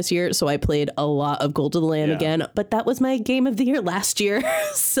expansion this year, so I played a lot of Cult of the Lamb again, but that was my game of the year last year.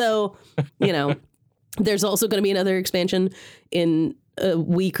 So, there's also going to be another expansion in a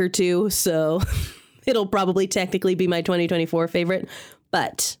week or two, so it'll probably technically be my 2024 favorite.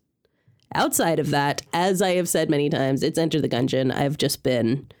 But outside of that, as I have said many times, it's Enter the Gungeon. I've just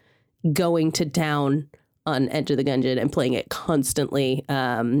been going to town on Enter the Gungeon and playing it constantly.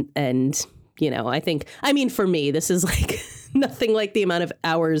 I mean, for me, this is like nothing like the amount of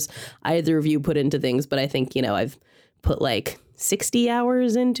hours either of you put into things. But I think, I've put like 60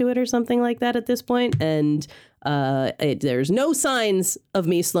 hours into it or something like that at this point. And there's no signs of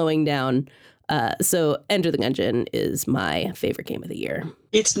me slowing down. So Enter the Gungeon is my favorite game of the year.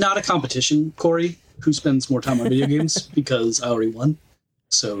 It's not a competition, Corey, who spends more time on video games, because I already won.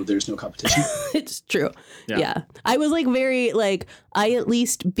 So there's no competition. It's true. Yeah. I was I at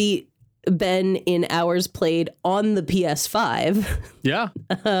least beat Ben in hours played on the PS5. Yeah.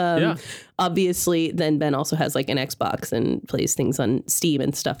 Obviously, then Ben also has like an Xbox and plays things on Steam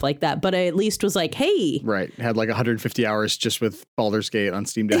and stuff like that. But I at least was like, hey. Right. Had like 150 hours just with Baldur's Gate on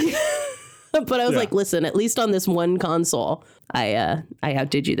Steam Deck. But I was like, listen, at least on this one console, I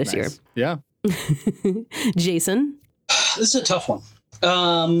outdid you this year. Yeah. Jason? This is a tough one.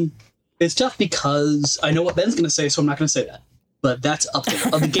 It's tough because I know what Ben's going to say, so I'm not going to say that. But that's up there.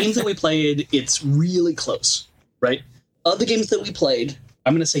 Of the games that we played, it's really close, right? Of the games that we played,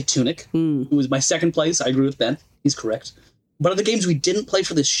 I'm going to say Tunic, who was my second place. I agree with Ben. He's correct. But of the games we didn't play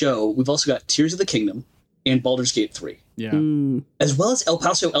for this show, we've also got Tears of the Kingdom and Baldur's Gate 3. Yeah. As well as El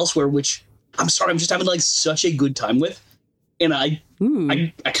Paso Elsewhere, which I'm sorry, I'm just having like such a good time with. And I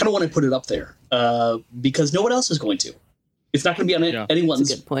kind of want to put it up there because no one else is going to. It's not going to be on anyone's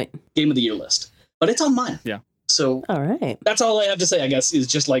That's a good point. Game of the Year list. But it's on mine. Yeah. So all right. That's all I have to say, I guess, is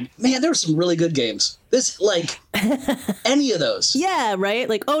just like, man, there were some really good games. This, like, any of those. Yeah, right?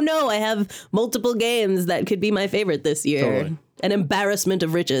 Like, oh no, I have multiple games that could be my favorite this year. Totally. An embarrassment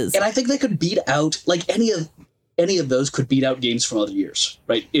of riches. And I think they could beat out, like, any of those could beat out games from other years,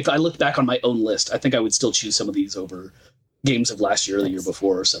 right? If I look back on my own list, I think I would still choose some of these over games of last year or the year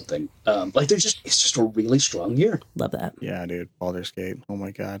before or something. It's just a really strong year. Love that. Yeah, dude. Baldur's Gate. Oh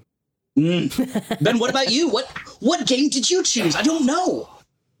my God. Ben, what about you? What game did you choose? I don't know.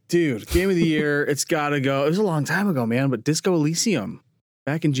 Dude, game of the year, it's gotta go. It was a long time ago, man, but Disco Elysium.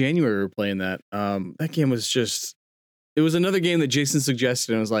 Back in January, we were playing that. That game was just, it was another game that Jason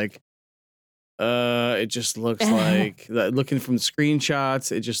suggested, and I was like, it just looks like, looking from the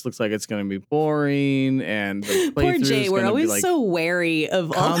screenshots, it just looks like it's going to be boring, and the poor Jay, we're always so wary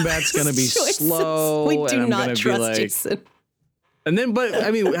of all combat's going to be slow. We do and not trust Jason. And then, but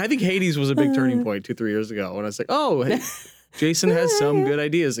I mean, I think Hades was a big turning point 2-3 years ago when I was like, oh, hey, Jason has some good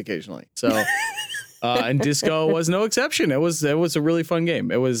ideas occasionally. So, and Disco was no exception. It was a really fun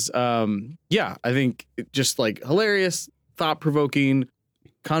game. It was, I think just like hilarious, thought provoking,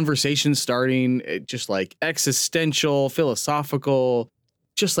 conversation starting, just like existential, philosophical,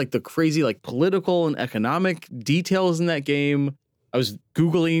 just like the crazy, like political and economic details in that game. I was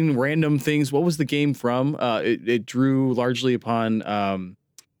Googling random things. What was the game from? It drew largely upon,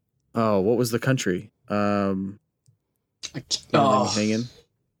 what was the country? Hanging?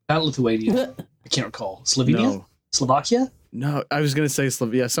 Not Lithuania. I can't recall. Slovenia? No. Slovakia? No, I was going to say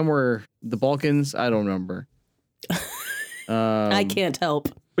Slovenia, somewhere, the Balkans. I don't remember. I can't help.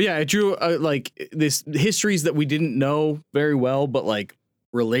 But yeah, it drew like this histories that we didn't know very well, but like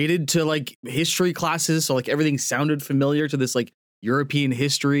related to like history classes. So like everything sounded familiar to this like European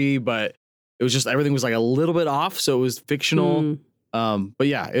history, but it was just everything was like a little bit off, so it was fictional. But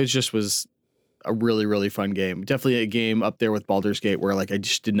yeah, it just was a really, really fun game. Definitely a game up there with Baldur's Gate where like I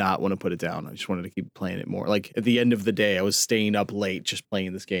just did not want to put it down. I just wanted to keep playing it more. Like at the end of the day, I was staying up late just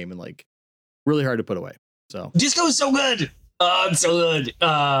playing this game and like really hard to put away. So Disco is so good. It's so good.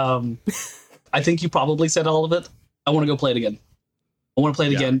 I think you probably said all of it. I want to go play it again. I want to play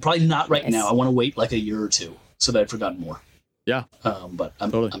it again. Probably not right now. I want to wait like a year or two so that I've forgotten more. Yeah. But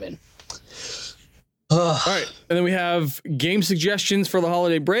I'm in. All right. And then we have game suggestions for the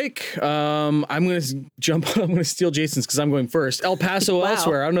holiday break. I'm going to steal Jason's because I'm going first. El Paso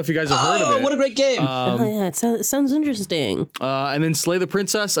Elsewhere. I don't know if you guys have heard of it. What a great game. It sounds interesting. And then Slay the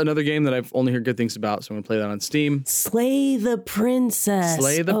Princess, another game that I've only heard good things about. So I'm going to play that on Steam. Slay the Princess.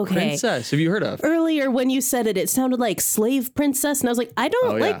 Slay the Princess. Have you heard of? Earlier when you said it, it sounded like Slave Princess. And I was like, I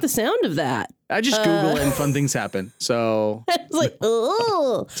don't like the sound of that. I just Google it and fun things happen. So It's like,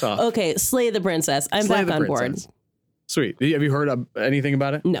 oh, okay. Slay the Princess. I'm Slay back the on Princess. board. Sweet. Have you heard of anything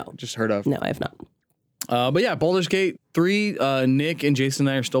about it? No. Just heard of. No, I have not. But yeah, Baldur's Gate 3, Nick and Jason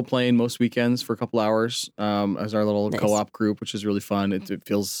and I are still playing most weekends for a couple hours as our little co-op group, which is really fun. It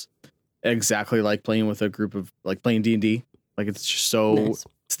feels exactly like playing with a group of like playing D&D. Like it's just so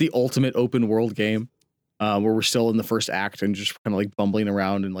it's the ultimate open world game where we're still in the first act and just kind of like bumbling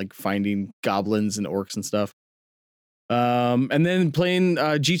around and like finding goblins and orcs and stuff. And then playing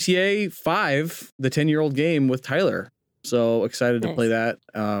GTA 5, the 10-year-old game with Tyler. So excited to play that.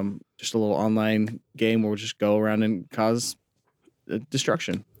 Just a little online game where we'll just go around and cause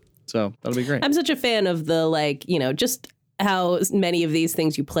destruction. So that'll be great. I'm such a fan of the, like, you know, just how many of these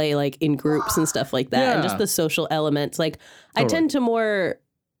things you play like in groups and stuff like that. And just the social elements. Like I tend to more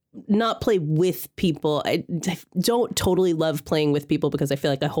not play with people. I don't totally love playing with people because I feel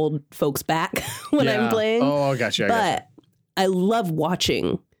like I hold folks back when I'm playing. Oh, gotcha. But I love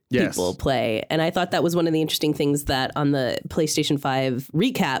watching people play. And I thought that was one of the interesting things that on the PlayStation 5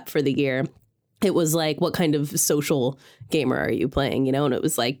 recap for the year, it was like, what kind of social gamer are you playing? You know, and it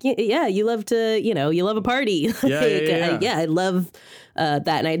was like, yeah, you love to, you know, you love a party. I love that.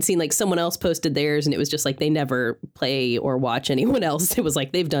 And I had seen like someone else posted theirs and it was just like, they never play or watch anyone else. It was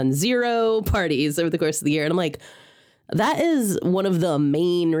like, they've done 0 parties over the course of the year. And I'm like, that is one of the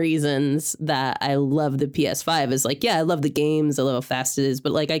main reasons that I love the PS5 is like, yeah, I love the games. I love how fast it is.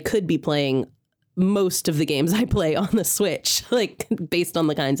 But like, I could be playing most of the games I play on the Switch, like based on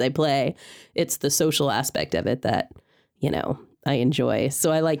the kinds I play. It's the social aspect of it that, you know, I enjoy.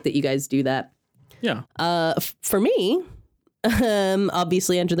 So I like that you guys do that. Yeah. For me,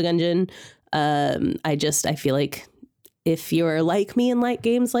 obviously Enter the Gungeon. I feel like if you're like me and like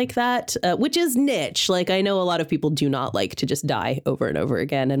games like that, which is niche, like I know a lot of people do not like to just die over and over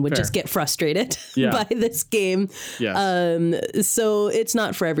again and would just get frustrated by this game. Yes. So it's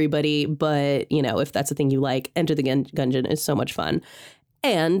not for everybody, but you know, if that's the thing you like, Enter the Gungeon is so much fun.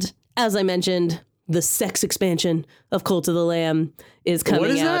 And as I mentioned, the sex expansion of Cult of the Lamb is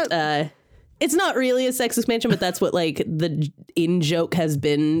coming out. It's not really a sex expansion, but that's what like the in-joke has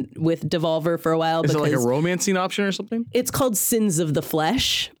been with Devolver for a while. Is it like a romancing option or something? It's called Sins of the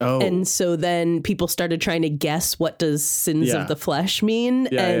Flesh. Oh. And so then people started trying to guess what does Sins of the Flesh mean.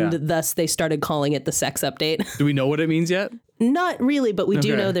 Thus they started calling it the sex update. Do we know what it means yet? Not really, but we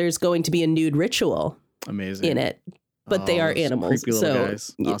do know there's going to be a nude ritual in it. But they are animals. Creepy little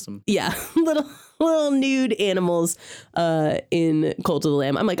guys. Awesome. Yeah. Little nude animals in Cult of the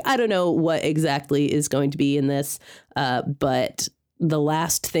Lamb. I'm like, I don't know what exactly is going to be in this, but the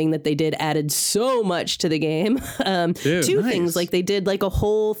last thing that they did added so much to the game. Two things, like they did like a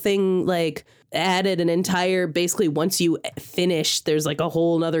whole thing, like added an entire, basically once you finish, there's like a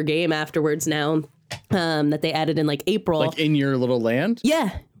whole nother game afterwards now that they added in like April. Like in your little land?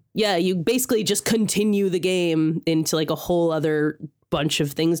 Yeah. Yeah, you basically just continue the game into like a whole other bunch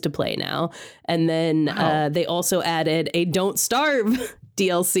of things to play now. And then they also added a Don't Starve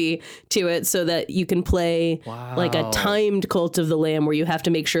DLC to it so that you can play like a timed Cult of the Lamb where you have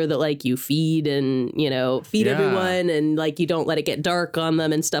to make sure that like you feed and, you know, feed everyone and like you don't let it get dark on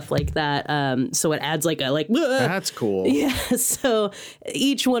them and stuff like that. So it adds like a like that's cool. Yeah. So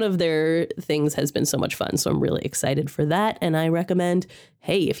each one of their things has been so much fun. So I'm really excited for that. And I recommend,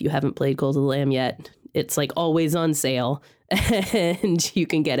 hey, if you haven't played Cult of the Lamb yet, it's like always on sale and you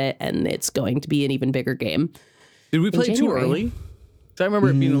can get it and it's going to be an even bigger game. Did we play too early? I remember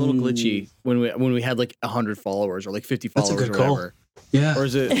it being a little glitchy when we had like 100 followers or like 50 followers or whatever. Yeah. Or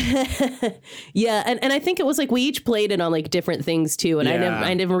is it? Yeah. And I think it was like we each played it on like different things too. And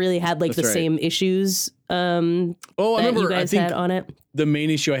I never really had like same issues I remember, you guys had on it. The main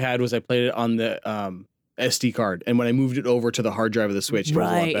issue I had was I played it on the SD card. And when I moved it over to the hard drive of the Switch, it was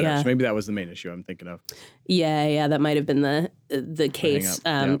a lot better. So maybe that was the main issue I'm thinking of. Yeah. That might have been the case.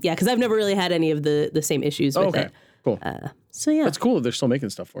 Because I've never really had any of the same issues with it. Cool. So yeah, that's cool that they're still making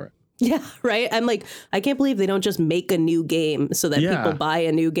stuff for it. Yeah, right. I'm like, I can't believe they don't just make a new game so that people buy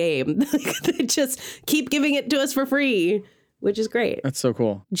a new game. They just keep giving it to us for free, which is great. That's so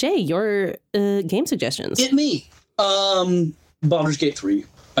cool. Jay, your game suggestions. Hit me. Baldur's Gate 3.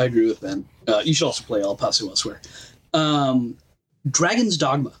 I agree with Ben. You should also play El Paso elsewhere. Dragon's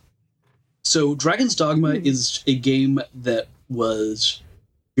Dogma. So Dragon's Dogma is a game that was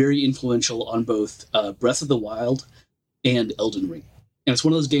very influential on both Breath of the Wild and Elden Ring. And it's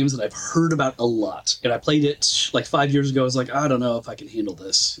one of those games that I've heard about a lot. And I played it like 5 years ago. I was like, I don't know if I can handle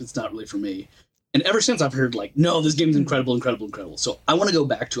this. It's not really for me. And ever since I've heard like, no, this game's incredible. So I want to go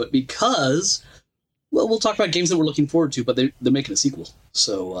back to it because, well, we'll talk about games that we're looking forward to, but they're making a sequel.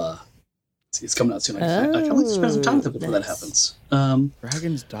 So It's coming out soon. I can't wait to spend some time with it before that happens.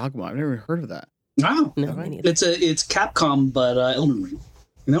 Dragon's Dogma. I've never heard of that. Wow. No, me neither. It's Capcom, but Elden Ring.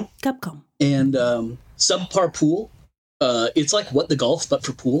 You know? Capcom. And Subpar Pool. It's like What the Golf, but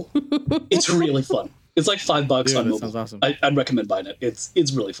for pool. It's really fun. It's like $5 Dude, on that mobile. sounds awesome. I'd recommend buying it.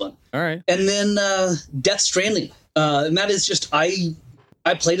 It's really fun. All right. And then Death Stranding. And that is just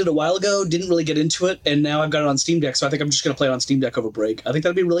I played it a while ago, didn't really get into it, and now I've got it on Steam Deck, so I think I'm just going to play it on Steam Deck over break. I think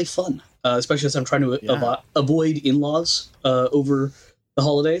that'd be really fun, especially as I'm trying to avoid in-laws over the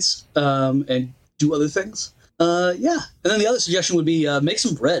holidays and do other things. And then the other suggestion would be make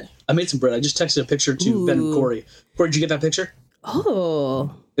some bread. I made some bread. I just texted a picture to Ben and Corey. Corey, did you get that picture?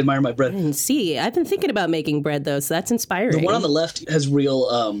 Oh. Admire my bread. I didn't see. I've been thinking about making bread, though, so that's inspiring. The one on the left has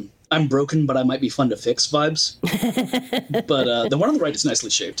real I'm broken, but I might be fun to fix vibes. But the one on the right is nicely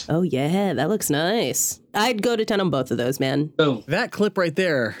shaped. Oh, yeah, that looks nice. I'd go to town on both of those, man. Oh, That clip right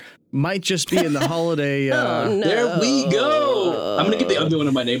there might just be in the holiday. Oh, no. there we go. I'm going to get the ugly one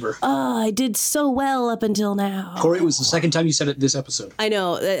of my neighbor. Oh, I did so well up until now. Corey, it was the second time you said it this episode. I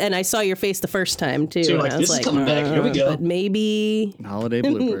know, and I saw your face the first time, too. So you're and like, I was this is coming back. Here we go. But maybe Holiday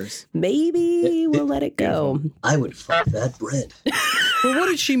bloopers. we'll let it go. I would fuck that bread. Well, what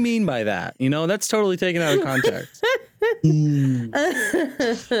did she mean by that? You know, that's totally taken out of context.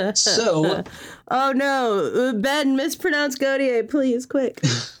 So, Oh, no. Ben, mispronounce Gaudier, please, quick.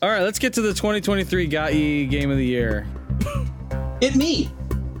 All right, let's get to the 2023 Got Ye Game of the Year. it me.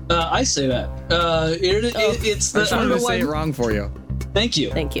 I say that. It's I the just wanted to say it underlying. wrong for you. Thank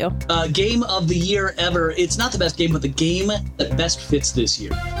you. Thank you. Game of the year ever. It's not the best game, but the game that best fits this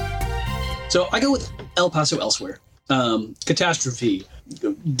year. So I go with El Paso Elsewhere. Catastrophe,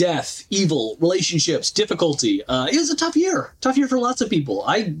 death, evil, relationships, difficulty. It was a tough year for lots of people.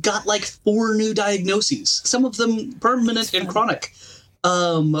 I got like 4 new diagnoses, some of them permanent and chronic.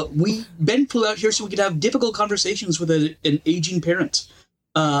 Ben flew out here so we could have difficult conversations with an aging parent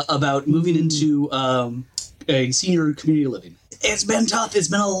about moving into a senior community living. It's been tough. It's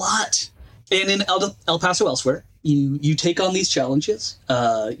been a lot. And in El Paso Elsewhere, you take on these challenges.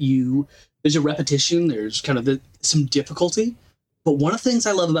 There's a repetition. There's kind of some difficulty. But one of the things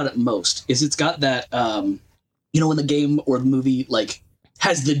I love about it most is it's got that, when the game or the movie like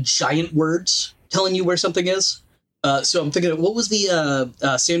has the giant words telling you where something is. So I'm thinking, what was the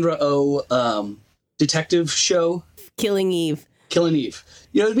Sandra Oh detective show? Killing Eve. Killing Eve.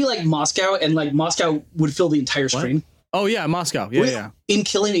 It'd be like Moscow, and like Moscow would fill the entire screen. Oh, yeah, Moscow. Yeah. In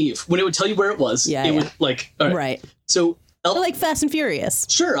Killing Eve, when it would tell you where it was, it would like, all right. Right. So, Like Fast and Furious.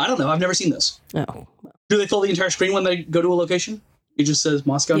 Sure, I don't know. I've never seen this. Oh. Do they fill the entire screen when they go to a location? It just says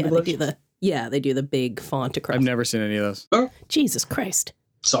Moscow. Yeah, they do the big font across. I've never seen any of those. Oh, Jesus Christ.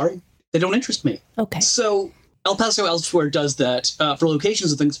 sorry. They don't interest me. Okay. So El Paso Elsewhere does that for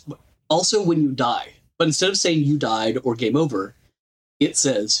locations and things, also when you die. But instead of saying you died or game over, it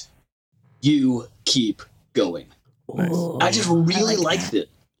says you keep going. Nice. Ooh, I just really liked it.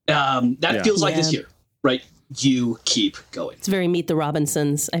 That feels like this year, right? You keep going. It's very Meet the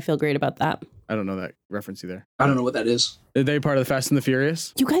Robinsons. I feel great about that. I don't know that reference either. I don't know what that is. Are they part of the Fast and the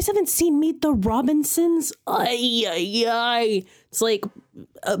Furious? You guys haven't seen Meet the Robinsons? Ay, ay, ay. It's like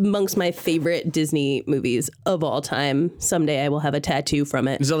amongst my favorite Disney movies of all time. Someday I will have a tattoo from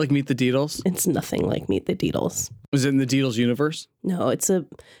it. Is that like Meet the Deedles? It's nothing like Meet the Deedles. Was it in the Deedles universe? No, it's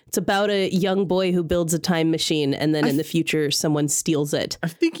about a young boy who builds a time machine and then in the future someone steals it. I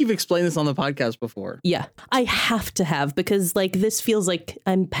think you've explained this on the podcast before. Yeah, I have to have because like this feels like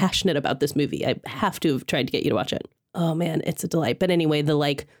I'm passionate about this movie. I have to have tried to get you to watch it. Oh man, it's a delight. But anyway, the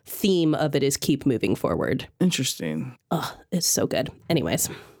like theme of it is keep moving forward. Interesting. Oh, it's so good. Anyways,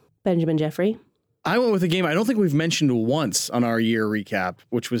 Benjamin Jeffrey. I went with a game I don't think we've mentioned once on our year recap,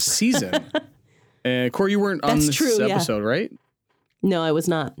 which was Season. And Corey, you weren't on this episode, right? No, I was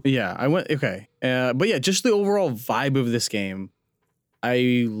not. Yeah, I went. Okay. But yeah, just the overall vibe of this game,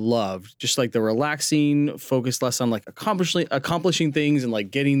 I loved. Just like the relaxing, focus less on like accomplishing things and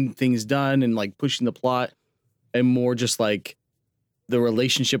like getting things done and like pushing the plot, and more just like the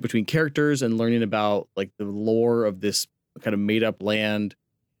relationship between characters and learning about like the lore of this kind of made up land.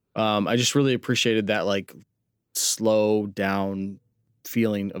 I just really appreciated that like slow down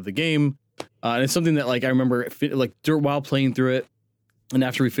feeling of the game. And it's something that like I remember while playing through it and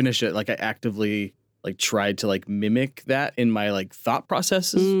after we finished it, like I actively like tried to like mimic that in my like thought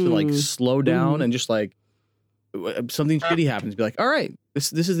processes to like slow down and just like something shitty happens, be like, all right,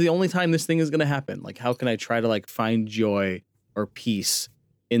 this is the only time this thing is going to happen. Like, how can I try to like find joy or peace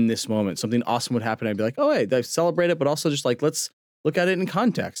in this moment? Something awesome would happen. I'd be like, oh, hey, I celebrate it, but also just like, let's look at it in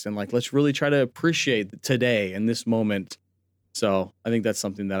context and like, let's really try to appreciate today and this moment So I think that's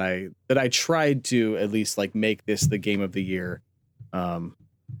something that I tried to at least like make this the game of the year.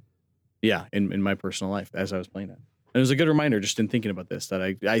 In my personal life as I was playing it. And it was a good reminder just in thinking about this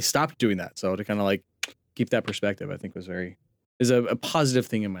that I stopped doing that. So to kind of like keep that perspective, I think is a positive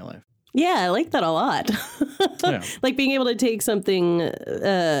thing in my life. Yeah, I like that a lot. Yeah. Like being able to take something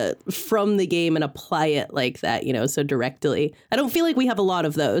from the game and apply it like that, so directly. I don't feel like we have a lot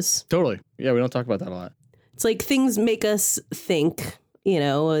of those. Totally. Yeah, we don't talk about that a lot. It's like things make us think,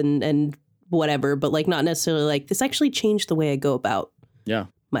 and whatever, but like not necessarily like this actually changed the way I go about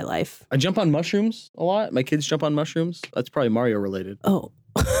my life. I jump on mushrooms a lot. My kids jump on mushrooms. That's probably Mario related. Oh.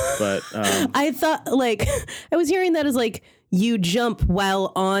 But I thought like I was hearing that as like you jump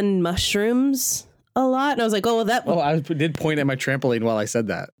while on mushrooms a lot. And I was like, I did point at my trampoline while I said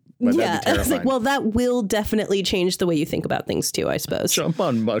that. But yeah. I was like, well, that will definitely change the way you think about things too, I suppose. Jump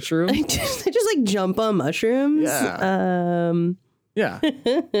on mushrooms? I just like jump on mushrooms. Yeah.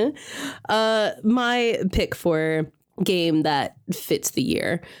 My pick for game that fits the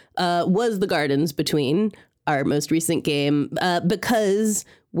year was The Gardens Between, our most recent game, because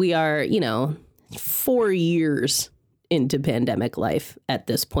we are, 4 years into pandemic life at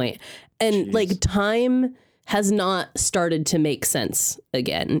this point. And Jeez. like time has not started to make sense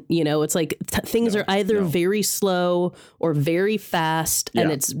again. It's like things are either very slow or very fast. Yeah.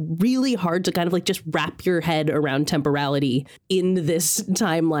 And it's really hard to kind of like just wrap your head around temporality in this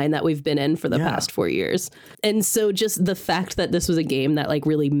timeline that we've been in for the past 4 years. And so just the fact that this was a game that like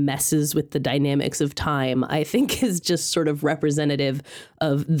really messes with the dynamics of time, I think is just sort of representative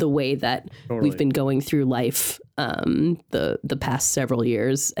of the way that we've been going through life the past several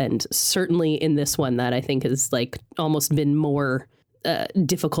years. And certainly in this one that I think has like almost been more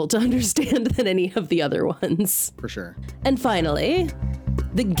difficult to understand than any of the other ones. For sure. And finally,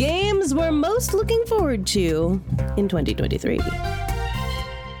 the games we're most looking forward to in 2023.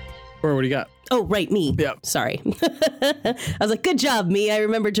 Or what do you got? Oh, right, me. Yeah. Sorry. I was like, good job, me. I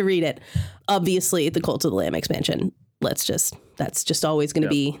remembered to read it. Obviously, the Cult of the Lamb expansion. That's just always going to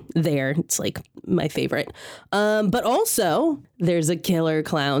be there. It's like my favorite. But also, there's a Killer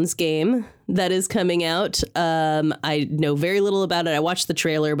Clowns game that is coming out. I know very little about it. I watched the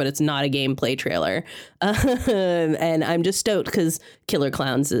trailer, but it's not a gameplay trailer. And I'm just stoked because Killer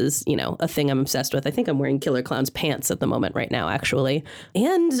Clowns is, a thing I'm obsessed with. I think I'm wearing Killer Clowns pants at the moment right now, actually.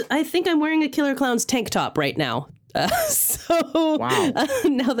 And I think I'm wearing a Killer Clowns tank top right now. Now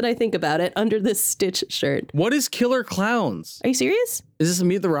that I think about it, under this Stitch shirt. What is Killer Clowns? Are you serious? Is this a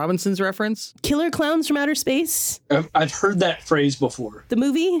Meet the Robinsons reference? Killer Clowns from Outer Space? I've heard that phrase before. The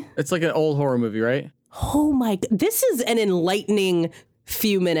movie? It's like an old horror movie, right? Oh my God. This is an enlightening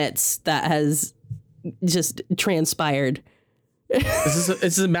few minutes that has just transpired. Is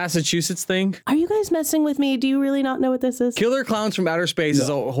this a Massachusetts thing? Are you guys messing with me? Do you really not know what this is? Killer Clowns from Outer Space is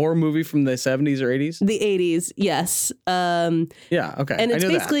a horror movie from the 70s or 80s? The 80s, yes. Yeah, okay. And it's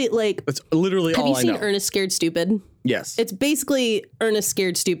basically like... That's literally all I know. Have you seen Ernest Scared Stupid? Yes. It's basically Ernest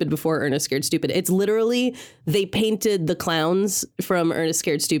Scared Stupid before Ernest Scared Stupid. It's literally, they painted the clowns from Ernest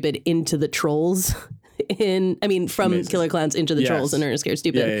Scared Stupid into the trolls. From Amazing. Killer Clowns into the trolls in Ernest Scared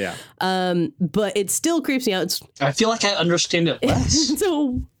Stupid. Yeah. But it still creeps me out. I feel like I understand it less.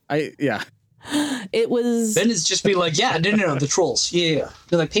 It was... Ben is just be like, no, the trolls. Yeah.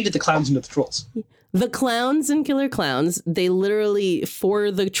 Because I painted the clowns into the trolls. The clowns in Killer Clowns, they literally,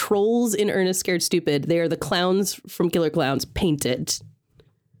 for the trolls in Ernest Scared Stupid, they are the clowns from Killer Clowns painted.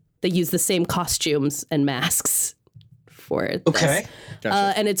 They use the same costumes and masks for it. Okay.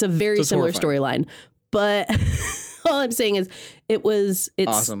 Gotcha. And it's a very similar storyline. But all I'm saying is it was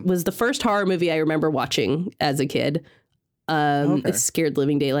awesome. Was the first horror movie I remember watching as a kid. It scared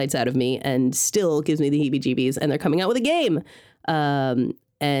living daylights out of me and still gives me the heebie-jeebies. And they're coming out with a game.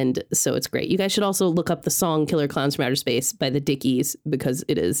 And so it's great. You guys should also look up the song Killer Clowns from Outer Space by the Dickies because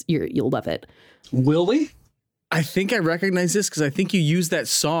you'll love it. Will we? I think I recognize this because I think you used that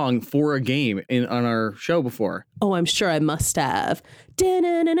song for a game on our show before. Oh, I'm sure I must have.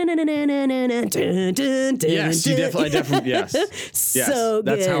 Yes, you definitely, yes. So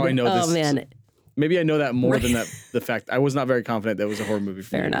that's good. how I know this. Oh, man. Maybe I know that more than the fact. I was not very confident that it was a horror movie.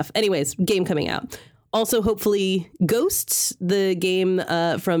 Fair enough. Anyways, game coming out. Also, hopefully, Ghosts, the game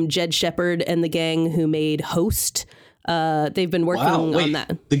from Jed Shepard and the gang who made Host. They've been working on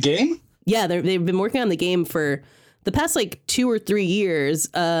that. The game? Yeah, they've been working on the game for the past 2 or 3 years,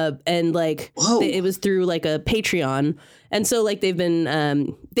 and it was through a Patreon, and so they've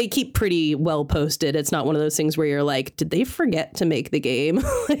been they keep pretty well posted. It's not one of those things where you're like, did they forget to make the game?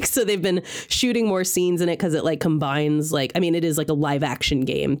 Like, so they've been shooting more scenes in it because it like combines like, I mean, it is like a live action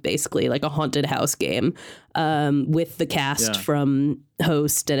game, basically like a haunted house game with the cast from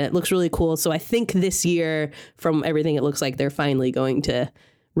Host, and it looks really cool. So I think this year, from everything it looks like, they're finally going to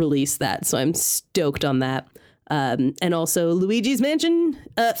release that. So I'm stoked on that. And also Luigi's Mansion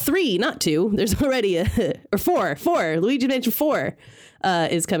 3, not 2. There's already or 4. Luigi's Mansion 4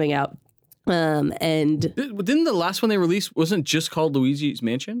 is coming out. And didn't the last one they released wasn't just called Luigi's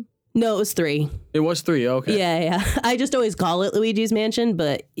Mansion? No, it was 3. It was 3. Okay. Yeah. I just always call it Luigi's Mansion,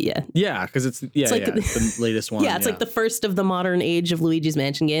 but yeah. Yeah, because it's like it's the latest one. Yeah, it's like the first of the modern age of Luigi's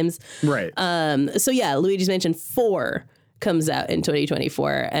Mansion games. Right. So yeah, Luigi's Mansion 4 comes out in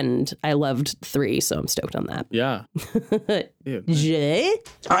 2024, and I loved 3, so I'm stoked on that. Yeah. Jay?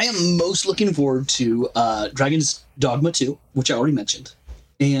 I am most looking forward to Dragon's Dogma 2, which I already mentioned,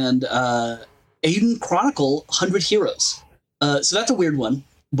 and Aiden Chronicle 100 Heroes. So that's a weird one,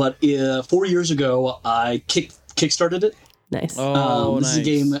 but 4 years ago, I kickstarted it. Nice. This is a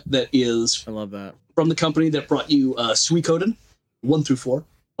game that is I love that. from the company that brought you Suikoden 1 through 4.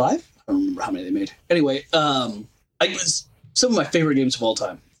 5? I don't remember how many they made. Anyway, it was some of my favorite games of all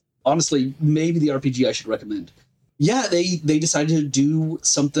time. Honestly, maybe the RPG I should recommend. Yeah, they decided to do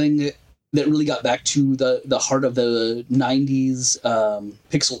something that really got back to the heart of the 90s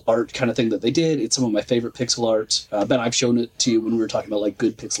pixel art kind of thing that they did. It's some of my favorite pixel art. Ben, I've shown it to you when we were talking about like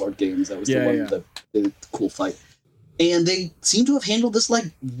good pixel art games. That was the one with the cool fight. And they seem to have handled this like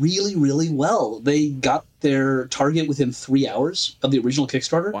really, really well. They got their target within 3 hours of the original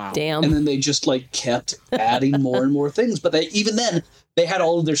Kickstarter. Wow. Damn. And then they just like kept adding more and more things. But even then, they had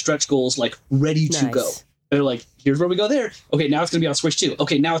all of their stretch goals like ready to go. They're like, here's where we go there. Okay, now it's going to be on Switch too.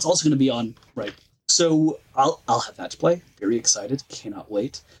 Okay, now it's also going to be on, right. So I'll have that to play. Very excited. Cannot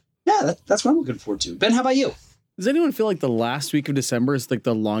wait. Yeah, that's what I'm looking forward to. Ben, how about you? Does anyone feel like the last week of December is like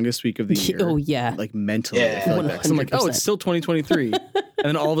the longest week of the year? Oh, yeah. Like mentally. Yeah. I feel like that. 'Cause I'm like, oh, it's still 2023. And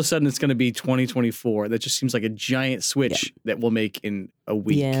then all of a sudden it's going to be 2024. That just seems like a giant switch that we'll make in a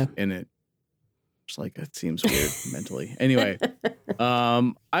week. Yeah. And it just like, that seems weird mentally. Anyway,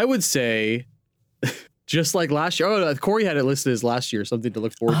 I would say just like last year. Oh, Corey had it listed as last year, something to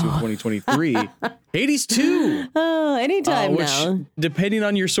look forward to in 2023. Hades 2. Oh, anytime which, now. depending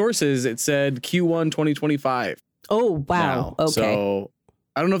on your sources, it said Q1 2025. Oh, wow. Now. Okay. So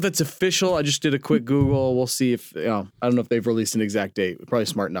I don't know if that's official. I just did a quick Google. We'll see if, I don't know if they've released an exact date. Probably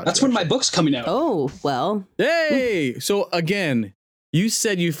smart not. That's when my book's coming out. Oh, well. Hey, so again, you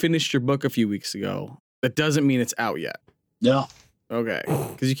said you finished your book a few weeks ago. That doesn't mean it's out yet. No. Okay.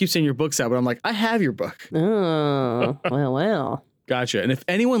 Because you keep saying your book's out, but I'm like, I have your book. Oh, well. Gotcha. And if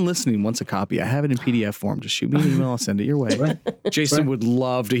anyone listening wants a copy, I have it in PDF form. Just shoot me an email. I'll send it your way. Jason would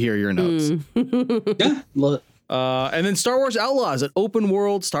love to hear your notes. Yeah, love it. And then Star Wars Outlaws, an open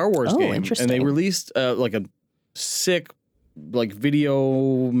world Star Wars game. Interesting. And they released like a sick like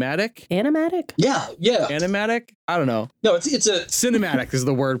Videomatic? Animatic? Yeah. Animatic? I don't know. No, it's a Cinematic is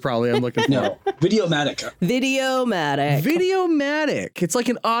the word probably I'm looking for. no Videomatic. Videomatic. Videomatic. It's like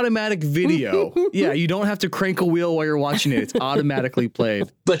an automatic video. Yeah, you don't have to crank a wheel while you're watching it. It's automatically played.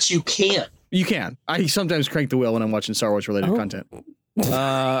 But you can. You can. I sometimes crank the wheel when I'm watching Star Wars related content.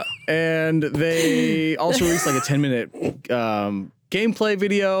 And they also released like a 10-minute gameplay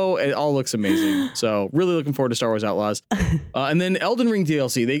video. It all looks amazing. So really looking forward to Star Wars Outlaws. And then Elden Ring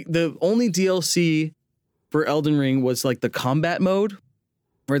DLC. The only DLC for Elden Ring was like the combat mode,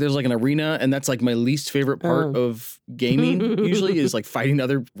 where there's like an arena, and that's like my least favorite part of gaming usually is like fighting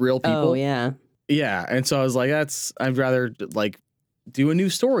other real people. Oh, yeah. Yeah. And so I was like, I'd rather like do a new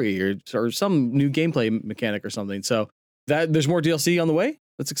story or some new gameplay mechanic or something. So that there's more DLC on the way.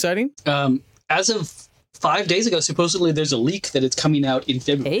 That's exciting. As of 5 days ago, supposedly there's a leak that it's coming out in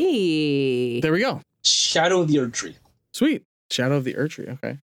February. Hey. There we go. Shadow of the Erdtree. Sweet. Shadow of the Erdtree.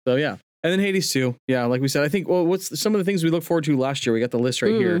 Okay. So yeah. And then Hades 2. Yeah, like we said, I think, well, what's some of the things we look forward to last year? We got the list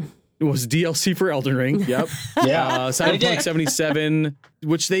right here. It was DLC for Elden Ring. Yep. Yeah. Cyberpunk 77,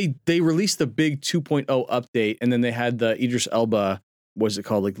 which they released the big 2.0 update, and then they had the Idris Elba, what's it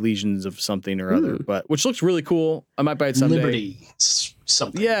called? Like Legions of something or other, but which looks really cool. I might buy it someday. Liberty.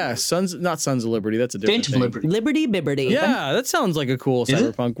 Something. Yeah, not Sons of Liberty. That's a different Phantom thing. Liberty. Liberty Bibberty. Yeah, that sounds like a cool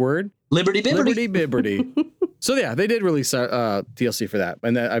cyberpunk word. Liberty Bibberty. Liberty Bibberty. So yeah, they did release DLC for that,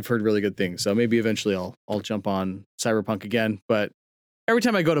 and I've heard really good things. So maybe eventually I'll jump on Cyberpunk again. But every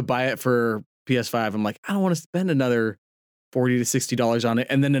time I go to buy it for PS5, I'm like, I don't want to spend another $40 to $60 on it,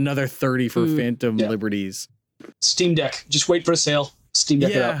 and then another $30 for Phantom Liberties. Steam Deck. Just wait for a sale. Steam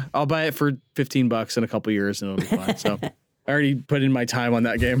Deck it up. I'll buy it for $15 in a couple years, and it'll be fine. So I already put in my time on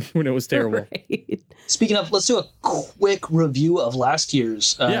that game when it was terrible. Right. Speaking of, let's do a quick review of last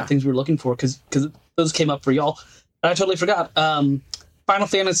year's things we were looking for because those came up for y'all. And I totally forgot. Final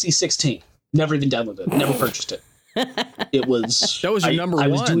Fantasy 16. Never even downloaded it. Never purchased it. That was your number one. I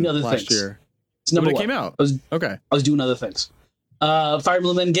was doing other last things. year. It's number when it one. came out. I was doing other things. Fire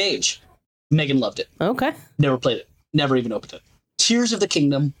Emblem Engage. Megan loved it. Okay. Never played it. Never even opened it. Tears of the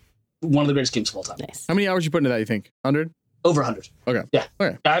Kingdom. One of the greatest games of all time. Nice. How many hours you put into that, you think? 100? Over 100. Okay. Yeah.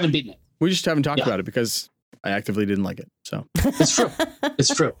 Okay. I haven't beaten it. We just haven't talked about it because I actively didn't like it. So It's true.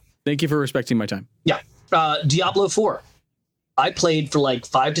 It's true. thank you for respecting my time. Yeah. Diablo 4. I played for like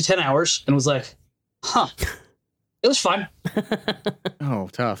 5 to 10 hours and was like, huh. It was fine. Oh,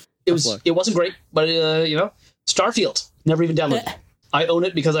 tough. It wasn't great, but Starfield. Never even downloaded it. I own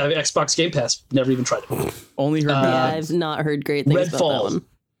it because I have Xbox Game Pass. Never even tried it. Only heard Yeah, I've not heard great things about that one.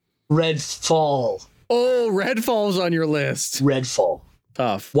 Redfall. Oh, Redfall's on your list. Redfall.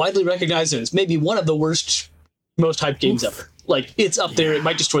 Tough. Widely recognized as maybe one of the worst, most hyped games ever. Like, it's up there. It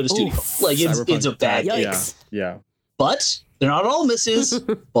might destroy the studio. Like, it's a bad game. Yikes. Yeah. But they're not all misses.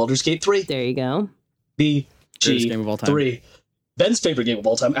 Baldur's Gate 3. There you go. Greatest game of all time. 3. Ben's favorite game of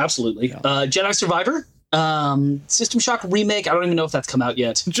all time. Absolutely. Yeah. Jedi Survivor. System Shock remake. I don't even know if that's come out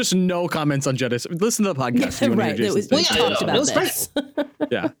yet. Just no comments on Jedi. Listen to the podcast. Yeah, right. We talked about was this.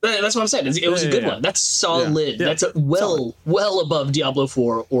 Yeah. That's what I'm saying. It was a good one. That's solid. Yeah. That's well above Diablo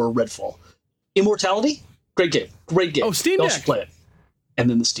 4 or Redfall. Immortality. Great game. Oh, Steam Y'all Deck. should play it. And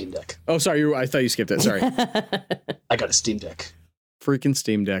then the Steam Deck. Oh, sorry. I thought you skipped it. Sorry. I got a Steam Deck. Freaking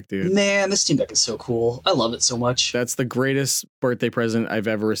Steam Deck, dude. Man, the Steam Deck is so cool. I love it so much. That's the greatest birthday present I've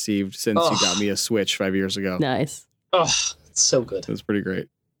ever received since you got me a Switch 5 years ago. Nice. Oh, it's so good. It was pretty great.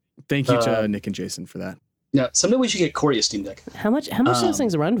 Thank you to Nick and Jason for that. Yeah, someday we should get Corey a Steam Deck. How much do those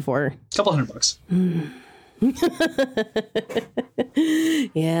things run for? A couple $100.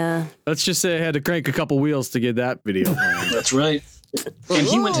 Yeah. Let's just say I had to crank a couple wheels to get that video. That's right. And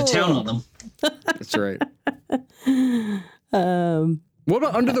he went to town on them. That's right. What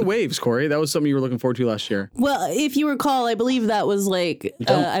about Under the Waves, Corey? That was something you were looking forward to last year. Well, if you recall, I believe that was like,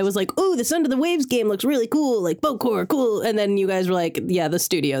 I was like, oh, this Under the Waves game looks really cool, like Boatcore, cool. And then you guys were like, yeah, the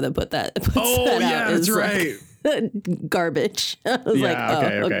studio that puts that out is right. like garbage. I was like,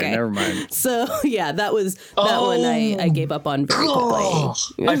 oh, okay. Never mind. So yeah, that was that one I gave up on very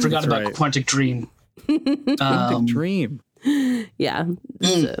quickly. I forgot about right. Quantic Dream. Quantic Dream. Yeah.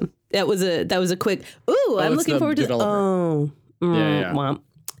 So that was a quick, ooh, I'm looking forward to developer. Yeah. Womp.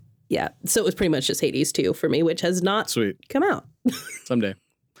 Yeah. So it was pretty much just Hades 2 for me, which has not come out. Someday.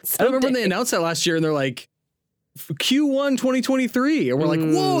 I remember when they announced that last year and they're like, Q1 2023. And we're like,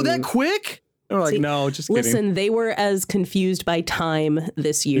 whoa, that quick? And we're like, no, just kidding. Listen, they were as confused by time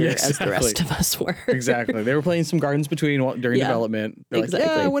this year as the rest of us were. Exactly. They were playing some Gardens Between during development. They're like,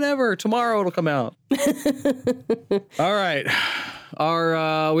 yeah, whenever. Tomorrow it'll come out. All right.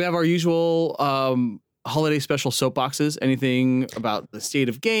 We have our usual holiday special soapboxes. Anything about the state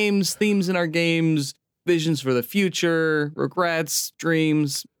of games, themes in our games, visions for the future, regrets,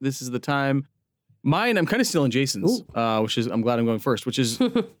 dreams. This is the time. Mine, I'm kind of stealing Jason's, which is, I'm glad I'm going first, which is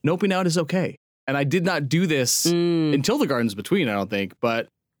noping out is okay. And I did not do this until the Gardens Between, I don't think. But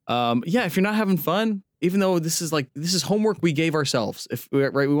if you're not having fun, even though this is homework we gave ourselves, we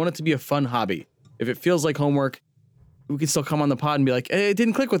want it to be a fun hobby. If it feels like homework, we can still come on the pod and be like, hey, it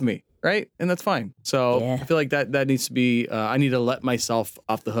didn't click with me, right? And that's fine. So I feel like that needs to be, I need to let myself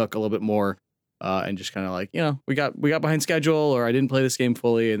off the hook a little bit more and just kind of like, we got behind schedule or I didn't play this game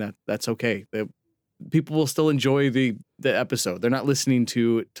fully and that's okay. People will still enjoy the episode. They're not listening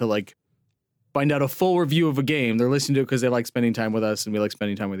to like find out a full review of a game. They're listening to it because they like spending time with us and we like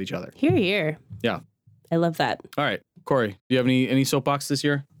spending time with each other. Here. Yeah. I love that. All right. Corey, do you have any soapbox this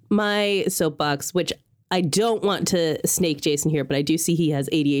year? My soapbox, which I don't want to snake Jason here, but I do see he has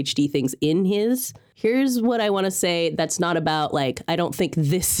ADHD things in his. Here's what I want to say that's not about, like, I don't think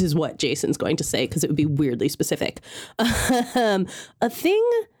this is what Jason's going to say because it would be weirdly specific. A thing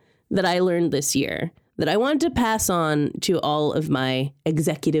that I learned this year that I wanted to pass on to all of my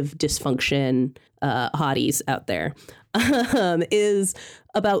executive dysfunction hotties out there is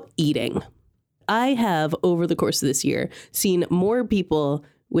about eating. I have, over the course of this year, seen more people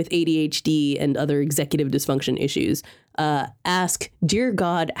with ADHD and other executive dysfunction issues ask, dear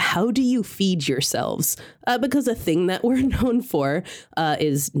God, how do you feed yourselves? Because a thing that we're known for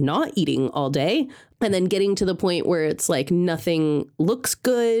is not eating all day and then getting to the point where it's like nothing looks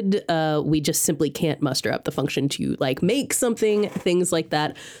good. We just simply can't muster up the function to like make something, things like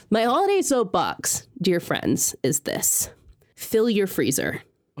that. My holiday soapbox, dear friends, is this. Fill your freezer.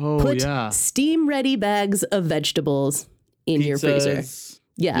 Oh, Put steam-ready bags of vegetables in your freezer. Pizzas.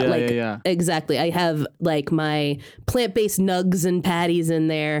 Yeah, exactly. I have like my plant-based nugs and patties in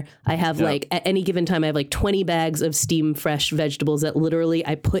there. I have like at any given time, I have like 20 bags of steam fresh vegetables that literally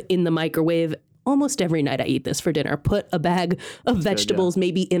I put in the microwave. Almost every night I eat this for dinner. Put a bag of vegetables,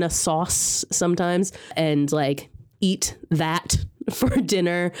 maybe in a sauce sometimes, and like eat that for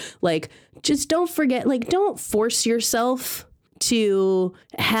dinner. Like, just don't forget, like, don't force yourself to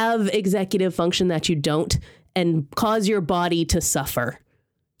have executive function that you don't and cause your body to suffer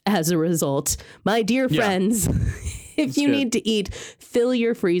as a result. My dear friends, if you need to eat, fill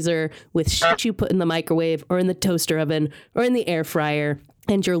your freezer with shit you put in the microwave or in the toaster oven or in the air fryer,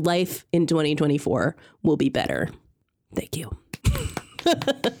 and your life in 2024 will be better. Thank you.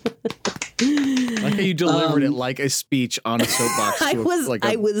 Like how you delivered it like a speech on a soapbox. I was a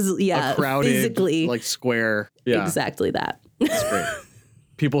crowded, physically like square. Yeah, exactly that. That's great.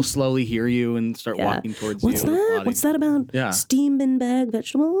 People slowly hear you and start walking towards What's you. that? What's that about? Yeah. Steam and bag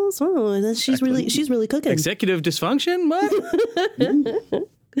vegetables. Oh, she's really cooking. Executive dysfunction. What?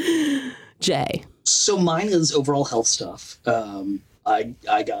 Jay. So mine is overall health stuff. I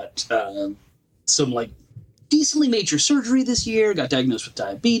got some like decently major surgery this year. Got diagnosed with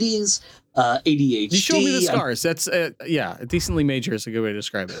diabetes, ADHD. You showed me the scars. That's decently major is a good way to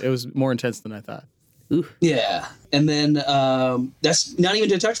describe it. It was more intense than I thought. Ooh. Yeah, and then that's not even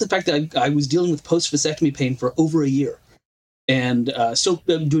to touch the fact that I was dealing with post-vasectomy pain for over a year, and still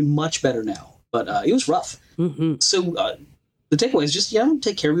doing much better now. But it was rough. Mm-hmm. So the takeaway is just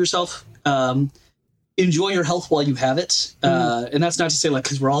take care of yourself. Enjoy your health while you have it, and that's not to say like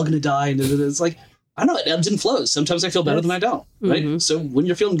because we're all going to die. And it's like I don't know, it ebbs and flows. Sometimes I feel better than I don't. Right. Mm-hmm. So when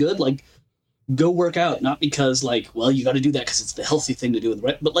you're feeling good, like go work out, not because like, well, you got to do that because it's the healthy thing to do,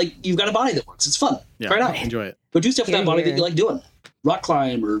 right? But like you've got a body that works. It's fun. Yeah, try it out. Enjoy it. Go do stuff with that body that you like doing. Rock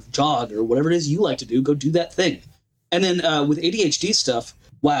climb or jog or whatever it is you like to do. Go do that thing. And then with ADHD stuff,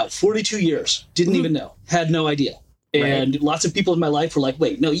 wow, 42 years. Didn't even know. Had no idea. And lots of people in my life were like,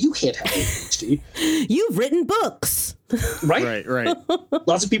 wait, no, you can't have ADHD. You've written books. Right? Right.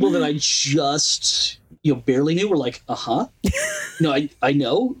 Lots of people that I just, barely knew were like, no, I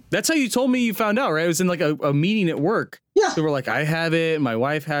know. That's how you told me you found out, right? It was in like a meeting at work. Yeah. So we're like, I have it. My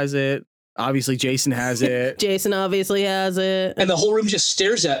wife has it. Obviously, Jason has it. Jason obviously has it. And the whole room just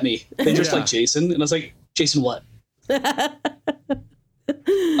stares at me. They just like, Jason. And I was like, Jason, what?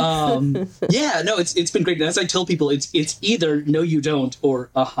 It's been great. And as I tell people, it's either no, you don't,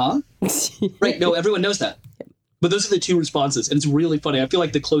 or right. No, everyone knows that. But those are the two responses. And it's really funny. I feel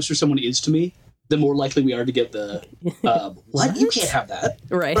like the closer someone is to me, the more likely we are to get the, what? You can't have that.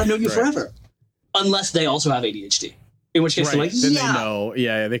 Right. But I've known you forever. Unless they also have ADHD. In which case they're like, then they know.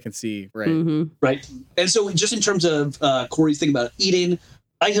 Yeah, they can see. Right. Mm-hmm. Right. And so just in terms of Corey's thing about eating,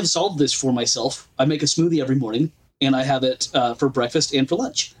 I have solved this for myself. I make a smoothie every morning, and I have it for breakfast and for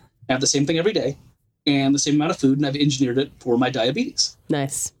lunch. I have the same thing every day and the same amount of food, and I've engineered it for my diabetes.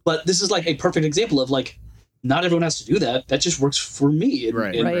 Nice. But this is like a perfect example of like, not everyone has to do that. That just works for me. And,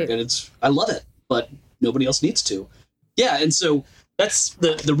 and I love it, but nobody else needs to. Yeah. And so that's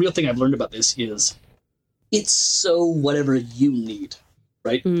the real thing I've learned about this is it's so whatever you need,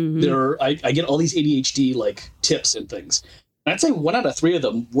 right? Mm-hmm. I get all these ADHD like tips and things. And I'd say 1 out of 3 of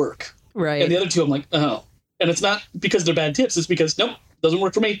them work. Right. And the other 2, I'm like, oh. And it's not because they're bad tips. It's because, nope, doesn't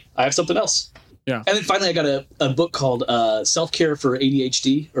work for me. I have something else. Yeah. And then finally I got a book called Self-Care for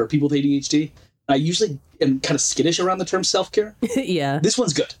ADHD or People with ADHD. I usually am kind of skittish around the term self-care. Yeah. This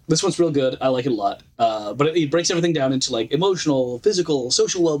one's good. This one's real good. I like it a lot. But it breaks everything down into like emotional, physical,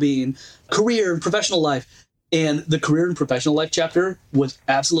 social well-being, career and professional life. And the career and professional life chapter was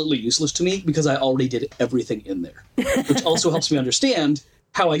absolutely useless to me because I already did everything in there, which also helps me understand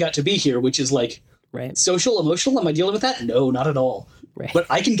how I got to be here, which is like social, emotional. Am I dealing with that? No, not at all. Right. But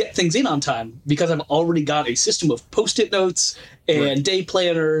I can get things in on time because I've already got a system of Post-it notes and day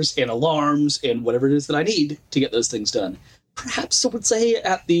planners and alarms and whatever it is that I need to get those things done. Perhaps I would say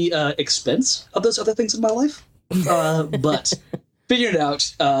at the expense of those other things in my life. But figuring it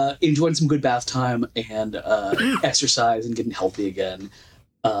out, enjoying some good bath time and exercise and getting healthy again.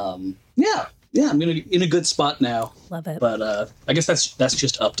 I'm in a good spot now. Love it. But I guess that's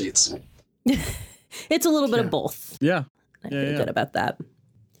just updates. It's a little bit of both. Yeah. I feel good about that.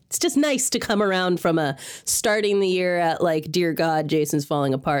 It's just nice to come around from a starting the year at like, dear God, Jason's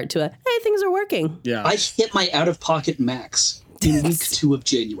falling apart to a, hey, things are working. Yeah. I hit my out-of-pocket max in week 2 of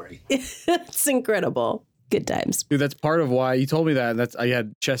January. It's incredible. Good times. Dude, that's part of why you told me that. I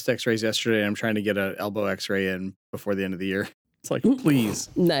had chest x-rays yesterday and I'm trying to get an elbow x-ray in before the end of the year. It's like, please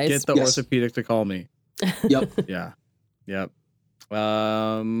nice. Get the orthopedic to call me. Yep. Yeah. Yep.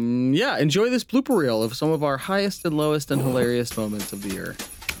 Yeah, enjoy this blooper reel of some of our highest and lowest and hilarious moments of the year.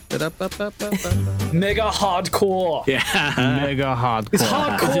 Mega hardcore. Yeah. Mega hardcore. It's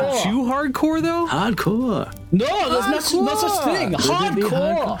hardcore. Is it too hardcore, though? Hardcore. No, there's no such thing.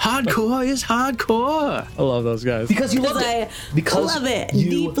 Hardcore. Hardcore is hardcore. I love those guys. Because you love Because it. I Because love it you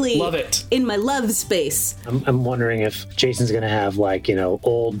deeply. love it. In my love space. I'm wondering if Jason's gonna have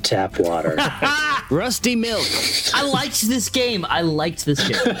old tap water. Rusty milk. I liked this game. Okay.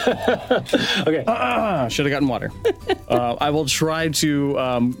 Should have gotten water. I will try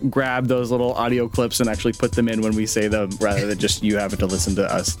to grab those little audio clips and actually put them in when we say them, rather than just you having to listen to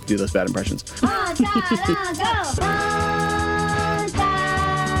us do those bad impressions.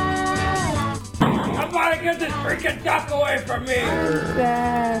 Somebody get this freaking duck away from me!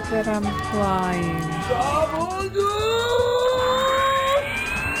 Sad that I'm flying.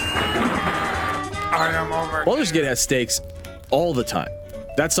 I am over. Baldur's Gate has stakes all the time.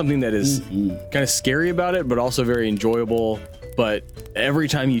 That's something that is kind of scary about it, but also very enjoyable. But every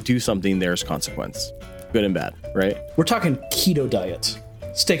time you do something, there's consequence, good and bad, right? We're talking keto diet.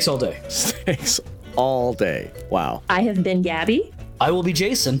 Steaks all day. Stakes all day. Wow. I have been Gabby. I will be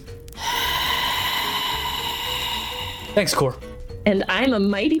Jason. Thanks, Core. And I'm a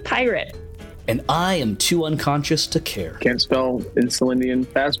mighty pirate. And I am too unconscious to care. Can't spell insulinian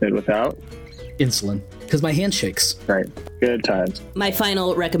phasmid without. Insulin. Because my hand shakes. Right. Good times. My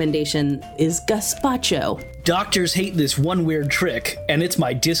final recommendation is gazpacho. Doctors hate this one weird trick, and it's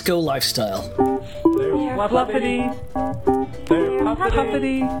my disco lifestyle. They're fluffity. They're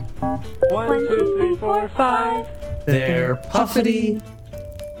puffity. 1, 2, 3, 4, 5. They're puffity.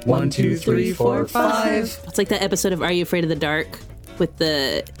 1, 2, 3, 4, 5. It's like that episode of Are You Afraid of the Dark with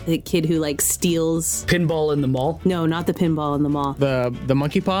the kid who steals. Pinball in the mall. No, not the pinball in the mall. The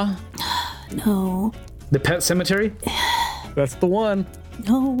monkey paw. No. The pet cemetery. That's the one.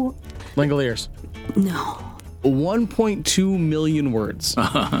 No. Langoliers. No. 1.2 million words.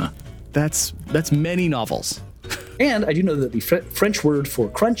 That's many novels. And I do know that the French word for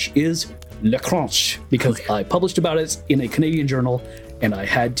crunch is le crunch, because I published about it in a Canadian journal, and I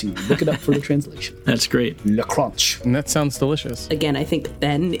had to look it up for the translation. That's great. Le crunch. And that sounds delicious. Again, I think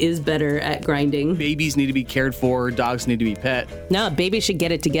Ben is better at grinding. Babies need to be cared for. Dogs need to be pet. No, babies should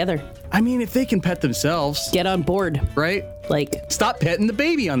get it together. I mean, if they can pet themselves, Get on board. right? Stop petting the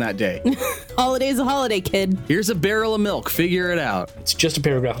baby on that day. Holiday's a holiday, kid. Here's a barrel of milk. Figure it out. It's just a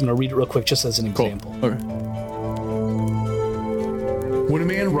paragraph. I'm going to read it real quick just as an example. Okay. When a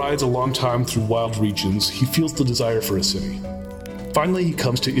man rides a long time through wild regions, he feels the desire for a city. Finally, he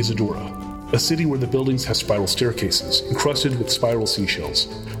comes to Isadora, a city where the buildings have spiral staircases, encrusted with spiral seashells,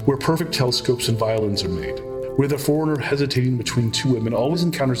 where perfect telescopes and violins are made, where the foreigner hesitating between two women always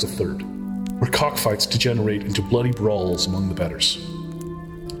encounters a third, where cockfights degenerate into bloody brawls among the betters.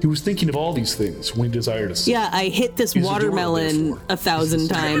 He was thinking of all these things when he desired a city. Yeah, I hit this Isadora, watermelon therefore. 1,000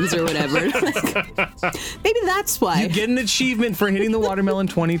 times or whatever. Maybe that's why. You get an achievement for hitting the watermelon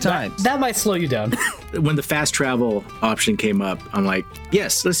 20 times. That might slow you down. When the fast travel option came up, I'm like,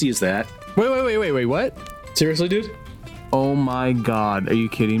 yes, let's use that. Wait, what? Seriously, dude? Oh my God. Are you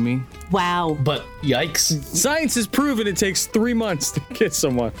kidding me? Wow. But yikes. Science has proven it takes 3 months to kiss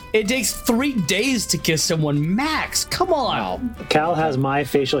someone. It takes 3 days to kiss someone max. Come on. Cal has my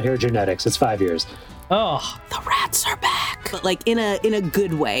facial hair genetics. It's 5 years. Oh, The rats are back. But in a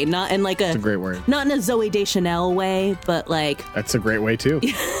good way, not in That's a great word. not in a Zoe Deschanel way, but That's a great way too.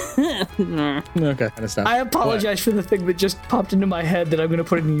 Okay, kind of stuff. I apologize for the thing that just popped into my head that I'm going to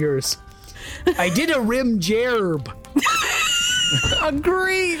put in yours. I did a rim gerb. A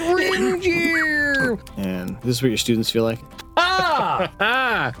great rim gear. And this is what your students feel like.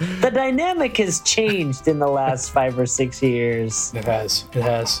 The dynamic has changed in the last 5 or 6 years. It has.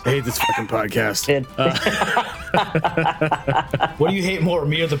 I hate this fucking podcast. What do you hate more,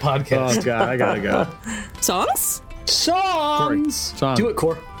 me or the podcast? Oh God, I gotta go. songs? Songs. Song. Do it,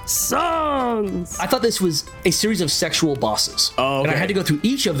 Core. Songs. I thought this was a series of sexual bosses. Oh, And I okay. had to go through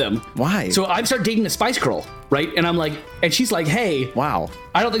each of them. Why? So I start dating a Spice Girl, right? And I'm like, and she's like, hey, Wow.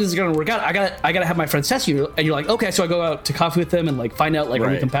 I don't think this is gonna work out. I gotta have my friends test you. And you're like, okay. So I go out to coffee with them and find out are we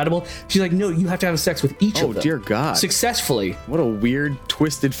Right. compatible? She's like, no, you have to have sex with each Oh of them. dear God. Successfully What a weird,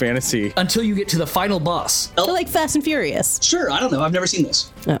 twisted fantasy. until you get to the final boss. I like Fast and Furious. Sure, I don't know. I've never seen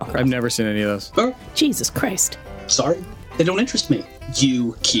this. Oh, I've never seen any of those. Jesus Christ. Sorry, they don't interest me.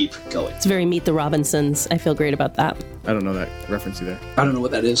 You keep going. It's very Meet the Robinsons. I feel great about that. I don't know that reference either. I don't know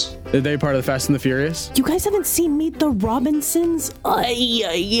what that is. Are they part of the Fast and the Furious? You guys haven't seen Meet the Robinsons? Ay,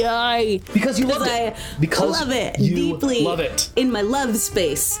 ay, ay. Because you love it. Because love it you deeply love it. in my love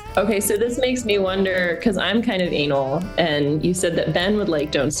space. Okay, so this makes me wonder, because I'm kind of anal, and you said that Ben would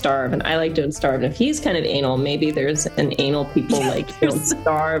like Don't Starve, and I like Don't Starve, and if he's kind of anal, maybe there's an anal people like Don't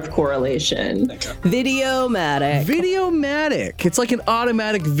Starve correlation. Videomatic. Videomatic. It's like an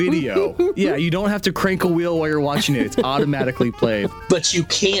automatic video. Yeah, you don't have to crank a wheel while you're watching it. It's automatically played. But you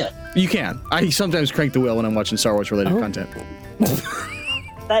can. You can. I sometimes crank the wheel when I'm watching Star Wars related content.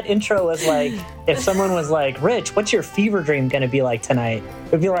 That intro was like, if someone was like, Rich, what's your fever dream going to be like tonight?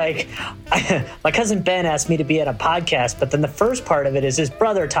 It would be like, my cousin Ben asked me to be at a podcast, but then the first part of it is his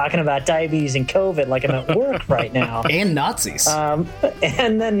brother talking about diabetes and COVID like I'm at work right now. And Nazis.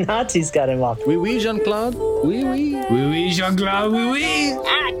 And then Nazis got involved. Oui, oui, Jean-Claude. Oui, oui. Oui, oui, Jean-Claude, oui, oui.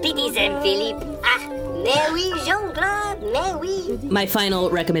 Ah, pitié, Philippe. Ah, mais oui, Jean-Claude, mais oui. My final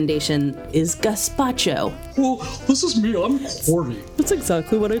recommendation is gazpacho. Well, this is me. I'm Corey. That's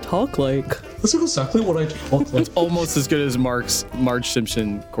exactly what I talk like. That's exactly what I talk like. It's almost as good as Marge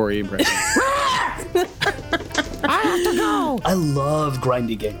Simpson, Corey impression. I have to go. I love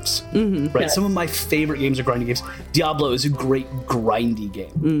grindy games. Mm-hmm. Right. Yeah. Some of my favorite games are grindy games. Diablo is a great grindy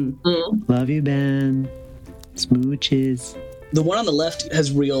game. Love you, Ben. Smooches. The one on the left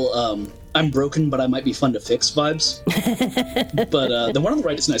has real I'm broken, but I might be fun to fix vibes. But the one on the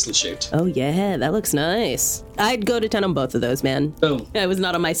right is nicely shaped. Oh, yeah, that looks nice. I'd go to town on both of those, man. Oh. I was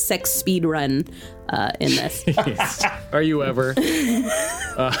not on my sex speed run in this. Are you ever?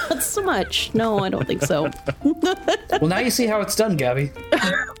 Not so much. No, I don't think so. Well, now you see how it's done, Gabby.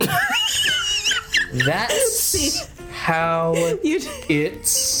 That's how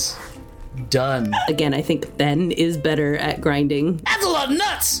it's done. Again, I think Ben is better at grinding. That's a lot of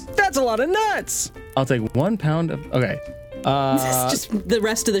nuts! That's a lot of nuts! I'll take 1 pound of... Okay. Just the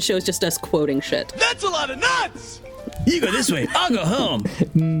rest of the show is just us quoting shit. That's a lot of nuts! You go this way. I'll go home.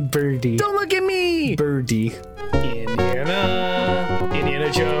 Birdie. Don't look at me! Birdie. Indiana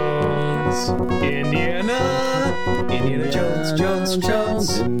Jones. Indiana Jones.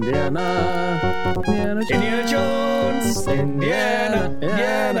 Jones. Indiana Jones. Indiana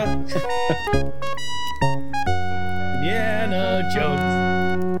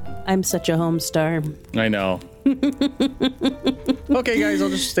Jones. I'm such a home star. I know. Okay, guys, I'll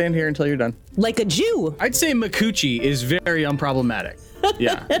just stand here until you're done. Like a Jew. I'd say Makuchi is very unproblematic.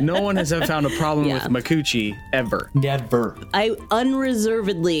 Yeah, no one has ever found a problem with Makuchi ever. Never. I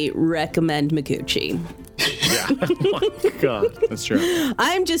unreservedly recommend Makuchi. Yeah. Oh my God, that's true.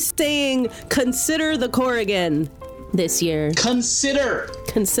 I'm just saying, consider the Corrigan this year. Consider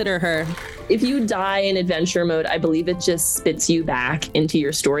her. If you die in adventure mode, I believe it just spits you back into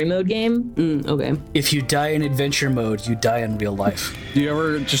your story mode game. Okay. If you die in adventure mode, you die in real life. Do you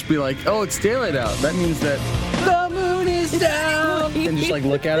ever just be like, oh, it's daylight out. That means that the moon is down. And just like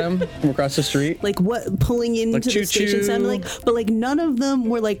look at him from across the street. Like what pulling into like the station sounded like, but like none of them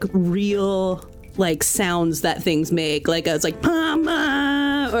were like real like sounds that things make. Like I was like,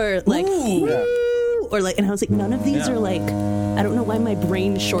 Mama, or like, or like, and I was like, none of these are like, I don't know why my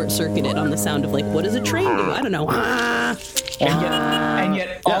brain short-circuited on the sound of like, what does a train do? I don't know. And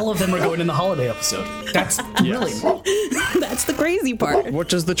yet all of them are going in the holiday episode. That's really That's the crazy part. What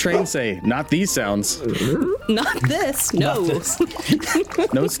does the train say? Not these sounds. Not this. No. Not this.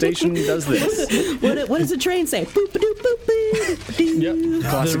 No station does this. What does the train say? Boop doop boop boop. Yep.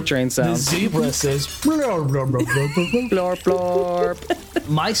 Classic train sound. The zebra says blor, blor, blor, blor, blor. Blorp, blorp.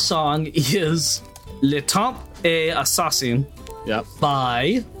 My song is Le Temps et Assassin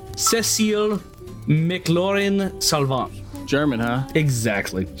by Cécile McLaurin Salvant. German, huh?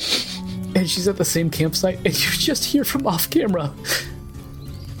 Exactly. And she's at the same campsite, and you just hear from off camera,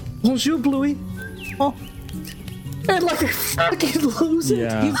 Bonjour, Bluey. Oh. And like I fucking lose it.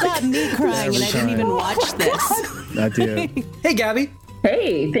 Yeah. You've got me crying, and I didn't even watch this. I do. Hey, Gabby.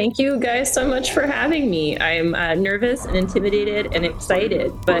 Hey, thank you guys so much for having me. I'm nervous and intimidated and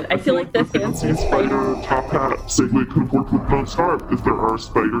excited, but I feel like the fancy spider top hat segue could work with Don't Starve if there are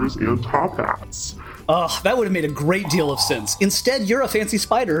spiders and top hats. That would have made a great deal of sense. Instead, you're a fancy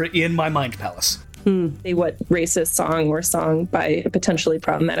spider in my mind palace. Say what racist song or song by a potentially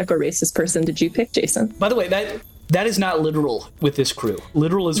problematic or racist person did you pick, Jason? By the way, that is not literal with this crew.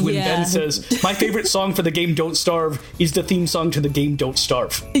 Literal is when Ben says, my favorite song for the game Don't Starve is the theme song to the game Don't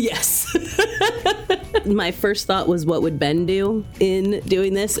Starve. Yes. My first thought was, what would Ben do in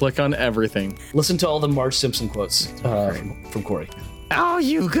doing this? Click on everything. Listen to all the Marge Simpson quotes from Corey. Oh,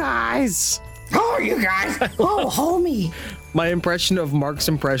 you guys. Oh, you guys. Oh, homie. My impression of Mark's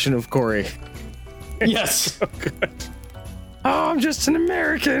impression of Corey. Yes. So good. Oh, I'm just an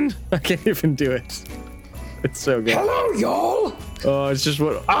American. I can't even do it. It's so good. Hello, y'all. Oh, it's just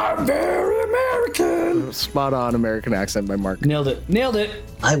what I'm very American. Spot on American accent by Mark. Nailed it.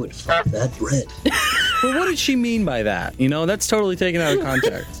 I would fuck that bread. Well, what did she mean by that? You know, that's totally taken out of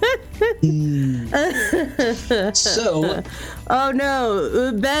context. So. Oh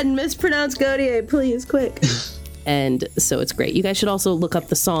no, Ben mispronounced Gaudier. Please, quick. And so it's great. You guys should also look up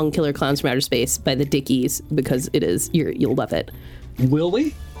the song "Killer Clowns from Outer Space" by the Dickies because it is you'll love it. Will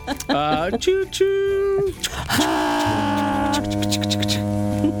we? Choo choo.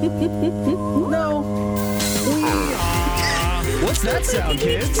 No. What's that sound,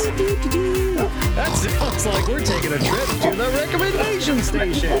 kids? That sounds like we're taking a trip to the recommendation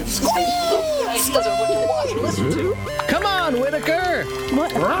station. Come on, Whitaker.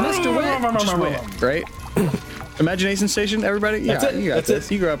 What? Mr. Whit. Just Whit, right? Imagination Station, everybody? Yeah, That's it. You got this.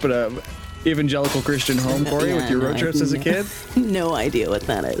 You grew up in a evangelical Christian home, Corey, with your road trips as a kid? No idea what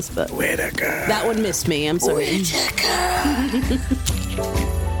that is, but Whitaker. That one missed me. I'm sorry.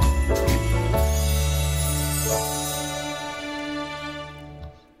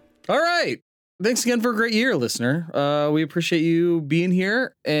 All right. Thanks again for a great year, listener. We appreciate you being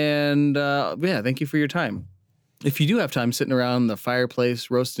here, and yeah, thank you for your time. If you do have time sitting around the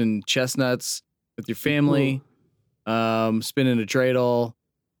fireplace roasting chestnuts with your family, spinning a dreidel,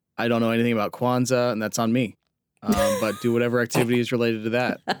 I don't know anything about Kwanzaa, and that's on me. But do whatever activity is related to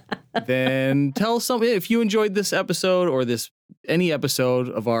that. Then tell something if you enjoyed this episode or any episode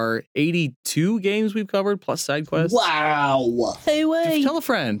of our 82 games we've covered plus side quests. Wow. Hey, wait. Tell a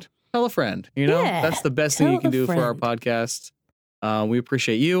friend. Tell a friend. You know, Yeah, that's the best thing you can do for our podcast. We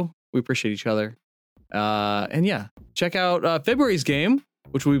appreciate you. We appreciate each other. And yeah, check out February's game,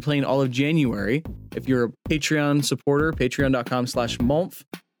 which we'll be playing all of January. If you're a Patreon supporter, patreon.com/MOLMF,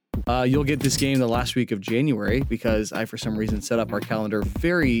 you'll get this game the last week of January because I, for some reason, set up our calendar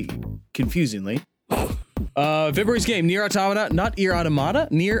very confusingly. February's game, Nier Automata, not Nier Automata,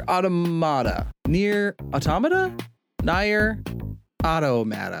 Nier Automata, Nier Automata, Nier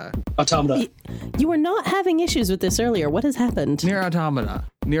Automata. Automata. You were not having issues with this earlier. What has happened? Nier Automata,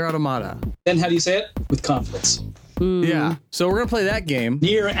 Nier Automata. Then how do you say it? With confidence. Yeah. So we're going to play that game.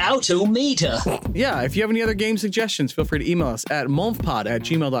 Nier Automata. Yeah. If you have any other game suggestions, feel free to email us at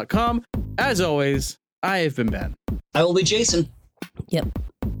molmfpod@gmail.com. As always, I have been Ben. I will be Jason. Yep.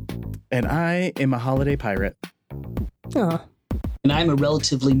 And I am a holiday pirate. Aw. And I'm a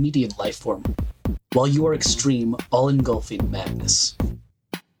relatively medium life form. While you are extreme, all-engulfing madness.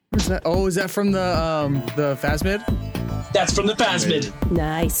 Where's that? Oh, is that from the Phasmid? That's from the Phasmid.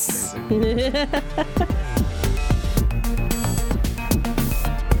 Nice.